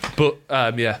 But,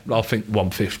 I think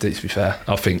 150, to be fair.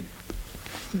 I think...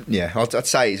 Yeah, I'd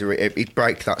say he'd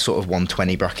break that sort of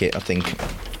 120 bracket, I think,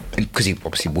 because he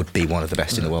obviously would be one of the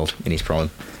best in the world in his prime.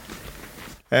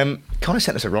 Kind of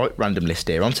sent us a random list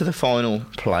here. On to the final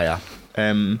player.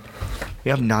 We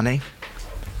have Nani,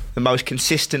 the most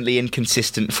consistently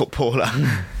inconsistent footballer.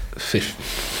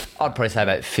 I'd probably say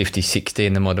about 50-60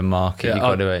 in the modern market.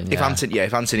 If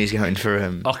Anthony's going for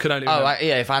him, I can only.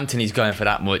 If Anthony's going for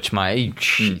that much, mate.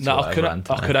 I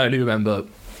could only remember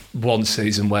one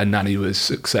season where Nani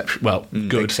was exceptional. Well,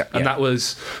 good, and that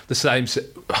was the same.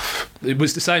 It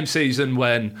was the same season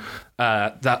when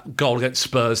that goal against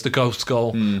Spurs, the ghost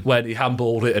goal, when he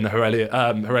handballed it and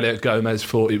Aurelio Gomez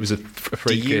thought it was a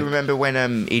free kick. Do you remember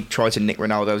when he tried to nick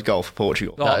Ronaldo's goal for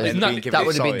Portugal? That would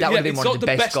have been one of the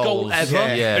best goals ever,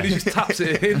 and he just taps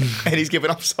it in, and he's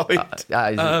given offside.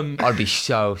 I'd be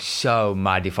so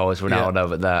mad if I was Ronaldo,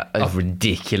 but that was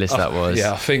ridiculous. That was.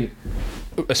 Yeah, I think.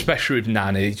 Especially with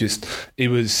Nani, he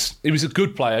was a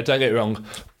good player. Don't get me wrong,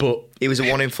 but he was a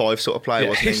 1 in 5 sort of player.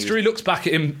 Wasn't history looks back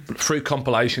at him through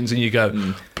compilations, and you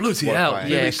go, "Bloody hell!"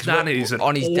 Nani's an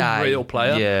unreal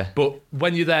player. Yeah. But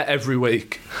when you're there every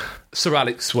week, Sir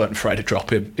Alex weren't afraid to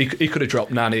drop him. He could have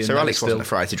dropped Nani. Sir Alex wasn't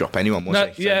afraid to drop anyone, was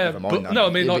he?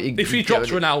 If he dropped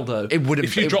Ronaldo,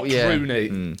 if you dropped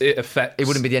Rooney, it affects. It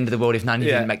wouldn't be the end of the world if Nani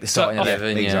didn't make the starting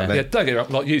 11. Exactly. Yeah, don't get me wrong.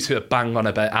 Like, you two are bang on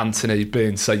about Anthony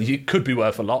being so you could be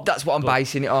worth a lot. That's what I'm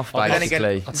basing it off.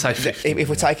 Basically, I'd say 50. If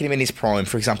we're taking him in his prime,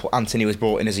 for example, Anthony was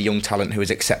brought in as a young talent who was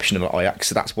exceptional at Ajax,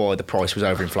 so that's why the price was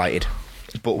overinflated.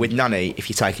 But with Nani, if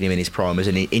you're taking him in his prime as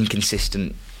an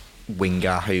inconsistent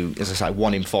winger who, as I say,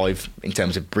 1 in 5 in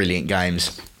terms of brilliant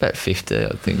games. About 50, I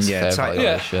think.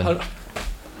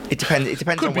 It depends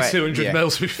Could on be where. 200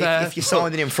 mils, to be fair. If you're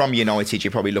signing him from United,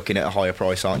 you're probably looking at a higher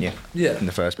price, aren't you? Yeah. In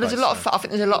the first place. I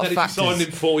think there's a lot of factors. If you signed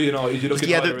him for United, you're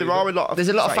looking at there are a lot of. There's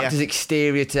a lot of factors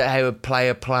exterior to how a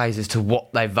player plays as to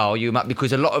what they value him at,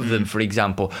 because a lot of them, for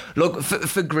example, look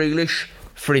for Grealish.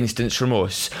 for instance, from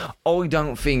us, I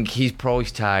don't think his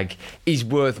price tag is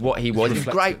worth what he was. He's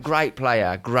a great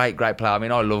player, great player. I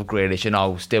mean, I love Grealish and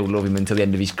I'll still love him until the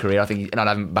end of his career. I think, and I'd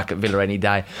have him back at Villa any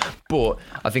day. But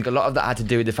I think a lot of that had to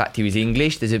do with the fact he was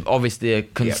English. There's obviously a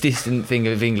consistent thing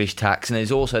of English tax, and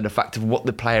there's also the fact of what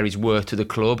the player is worth to the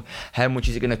club. How much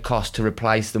is it going to cost to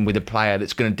replace them with a player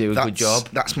that's going to do a good job?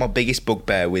 That's my biggest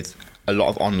bugbear with a lot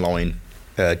of online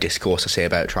discourse I see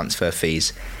about transfer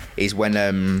fees, is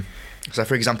when so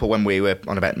for example, when we were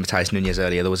on about Matheus Nunez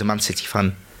earlier, there was a Man City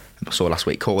fan I saw last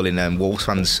week calling Wolves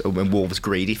fans Wolves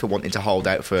greedy for wanting to hold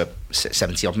out for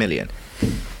 70 odd million.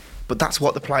 But that's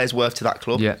what the player's worth to that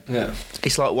club. Yeah.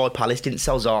 It's like why Palace didn't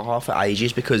sell Zaha for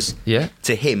ages, because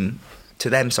to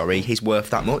them, he's worth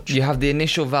that much. You have the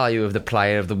initial value of the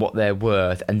player, of what they're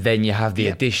worth, and then you have the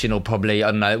additional, probably,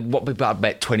 I don't know, what people have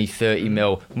bet 20, 30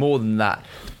 mil, more than that,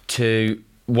 to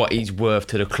what he's worth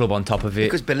to the club on top of it.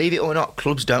 Because believe it or not,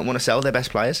 clubs don't want to sell their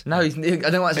best players. No, I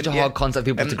don't want such a hard concept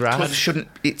for people to grasp. Clubs shouldn't.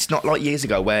 It's not like years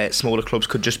ago where smaller clubs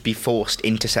could just be forced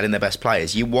into selling their best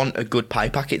players. You want a good pay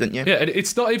packet, don't you? Yeah, and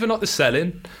it's not even like the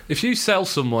selling. If you sell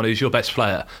someone who's your best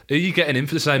player, are you getting in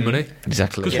for the same money?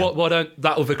 Exactly. Because why don't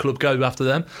that other club go after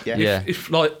them? Yeah.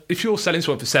 If you're selling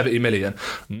someone for 70 million,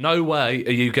 no way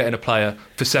are you getting a player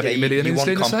for 70 million.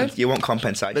 You want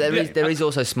compensation. But there is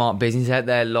also smart business out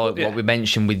there, like what we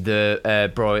mentioned with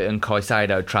the Brighton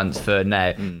Caicedo transfer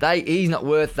now. He's not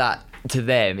worth that to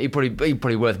them. He's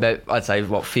probably worth about, I'd say,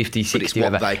 50, 60,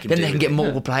 whatever. Then they can get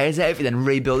multiple players out of it, then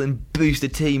rebuild and boost the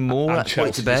team more. And That's what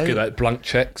it's Chelsea just give about. out blank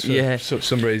checks for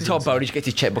some reason. Todd Bowley gets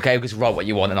his checkbook out, goes, write what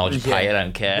you want and I'll just pay it, I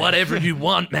don't care. Whatever you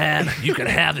want, man, you can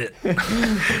have it.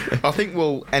 I think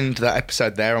we'll end that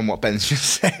episode there on what Ben's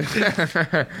just said.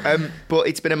 But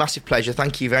it's been a massive pleasure.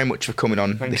 Thank you very much for coming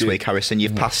on this week, Harrison.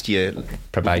 You've passed your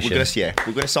probation. We're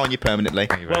going to sign you permanently.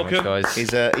 Thank you very much, guys.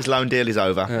 His loan deal is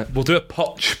over. We'll do a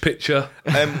Poch picture.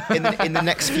 In the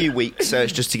next few weeks,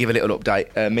 just to give a little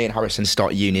update, me and Harrison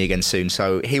start uni again soon,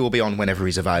 so he will be on whenever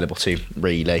he's available to,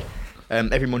 really.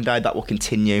 Every Monday, that will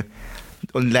continue.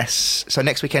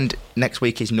 Next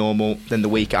week is normal, then the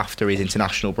week after is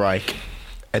international break,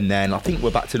 and then I think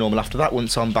we're back to normal after that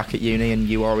once I'm back at uni and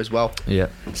you are as well. Yeah.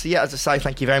 So as I say,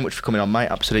 thank you very much for coming on, mate.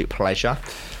 Absolute pleasure.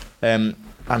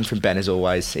 And from Ben, as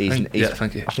always. Thank you.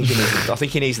 I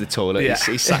think he needs the toilet. Yeah.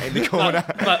 He's sat in the corner.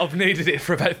 Mate, I've needed it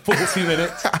for about 40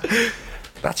 minutes.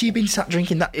 That's you been sat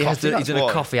drinking that coffee? He's done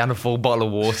a coffee and a full bottle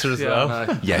of water as well.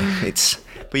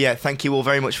 But thank you all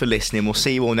very much for listening. We'll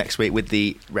see you all next week with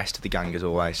the rest of the gang, as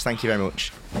always. Thank you very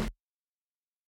much.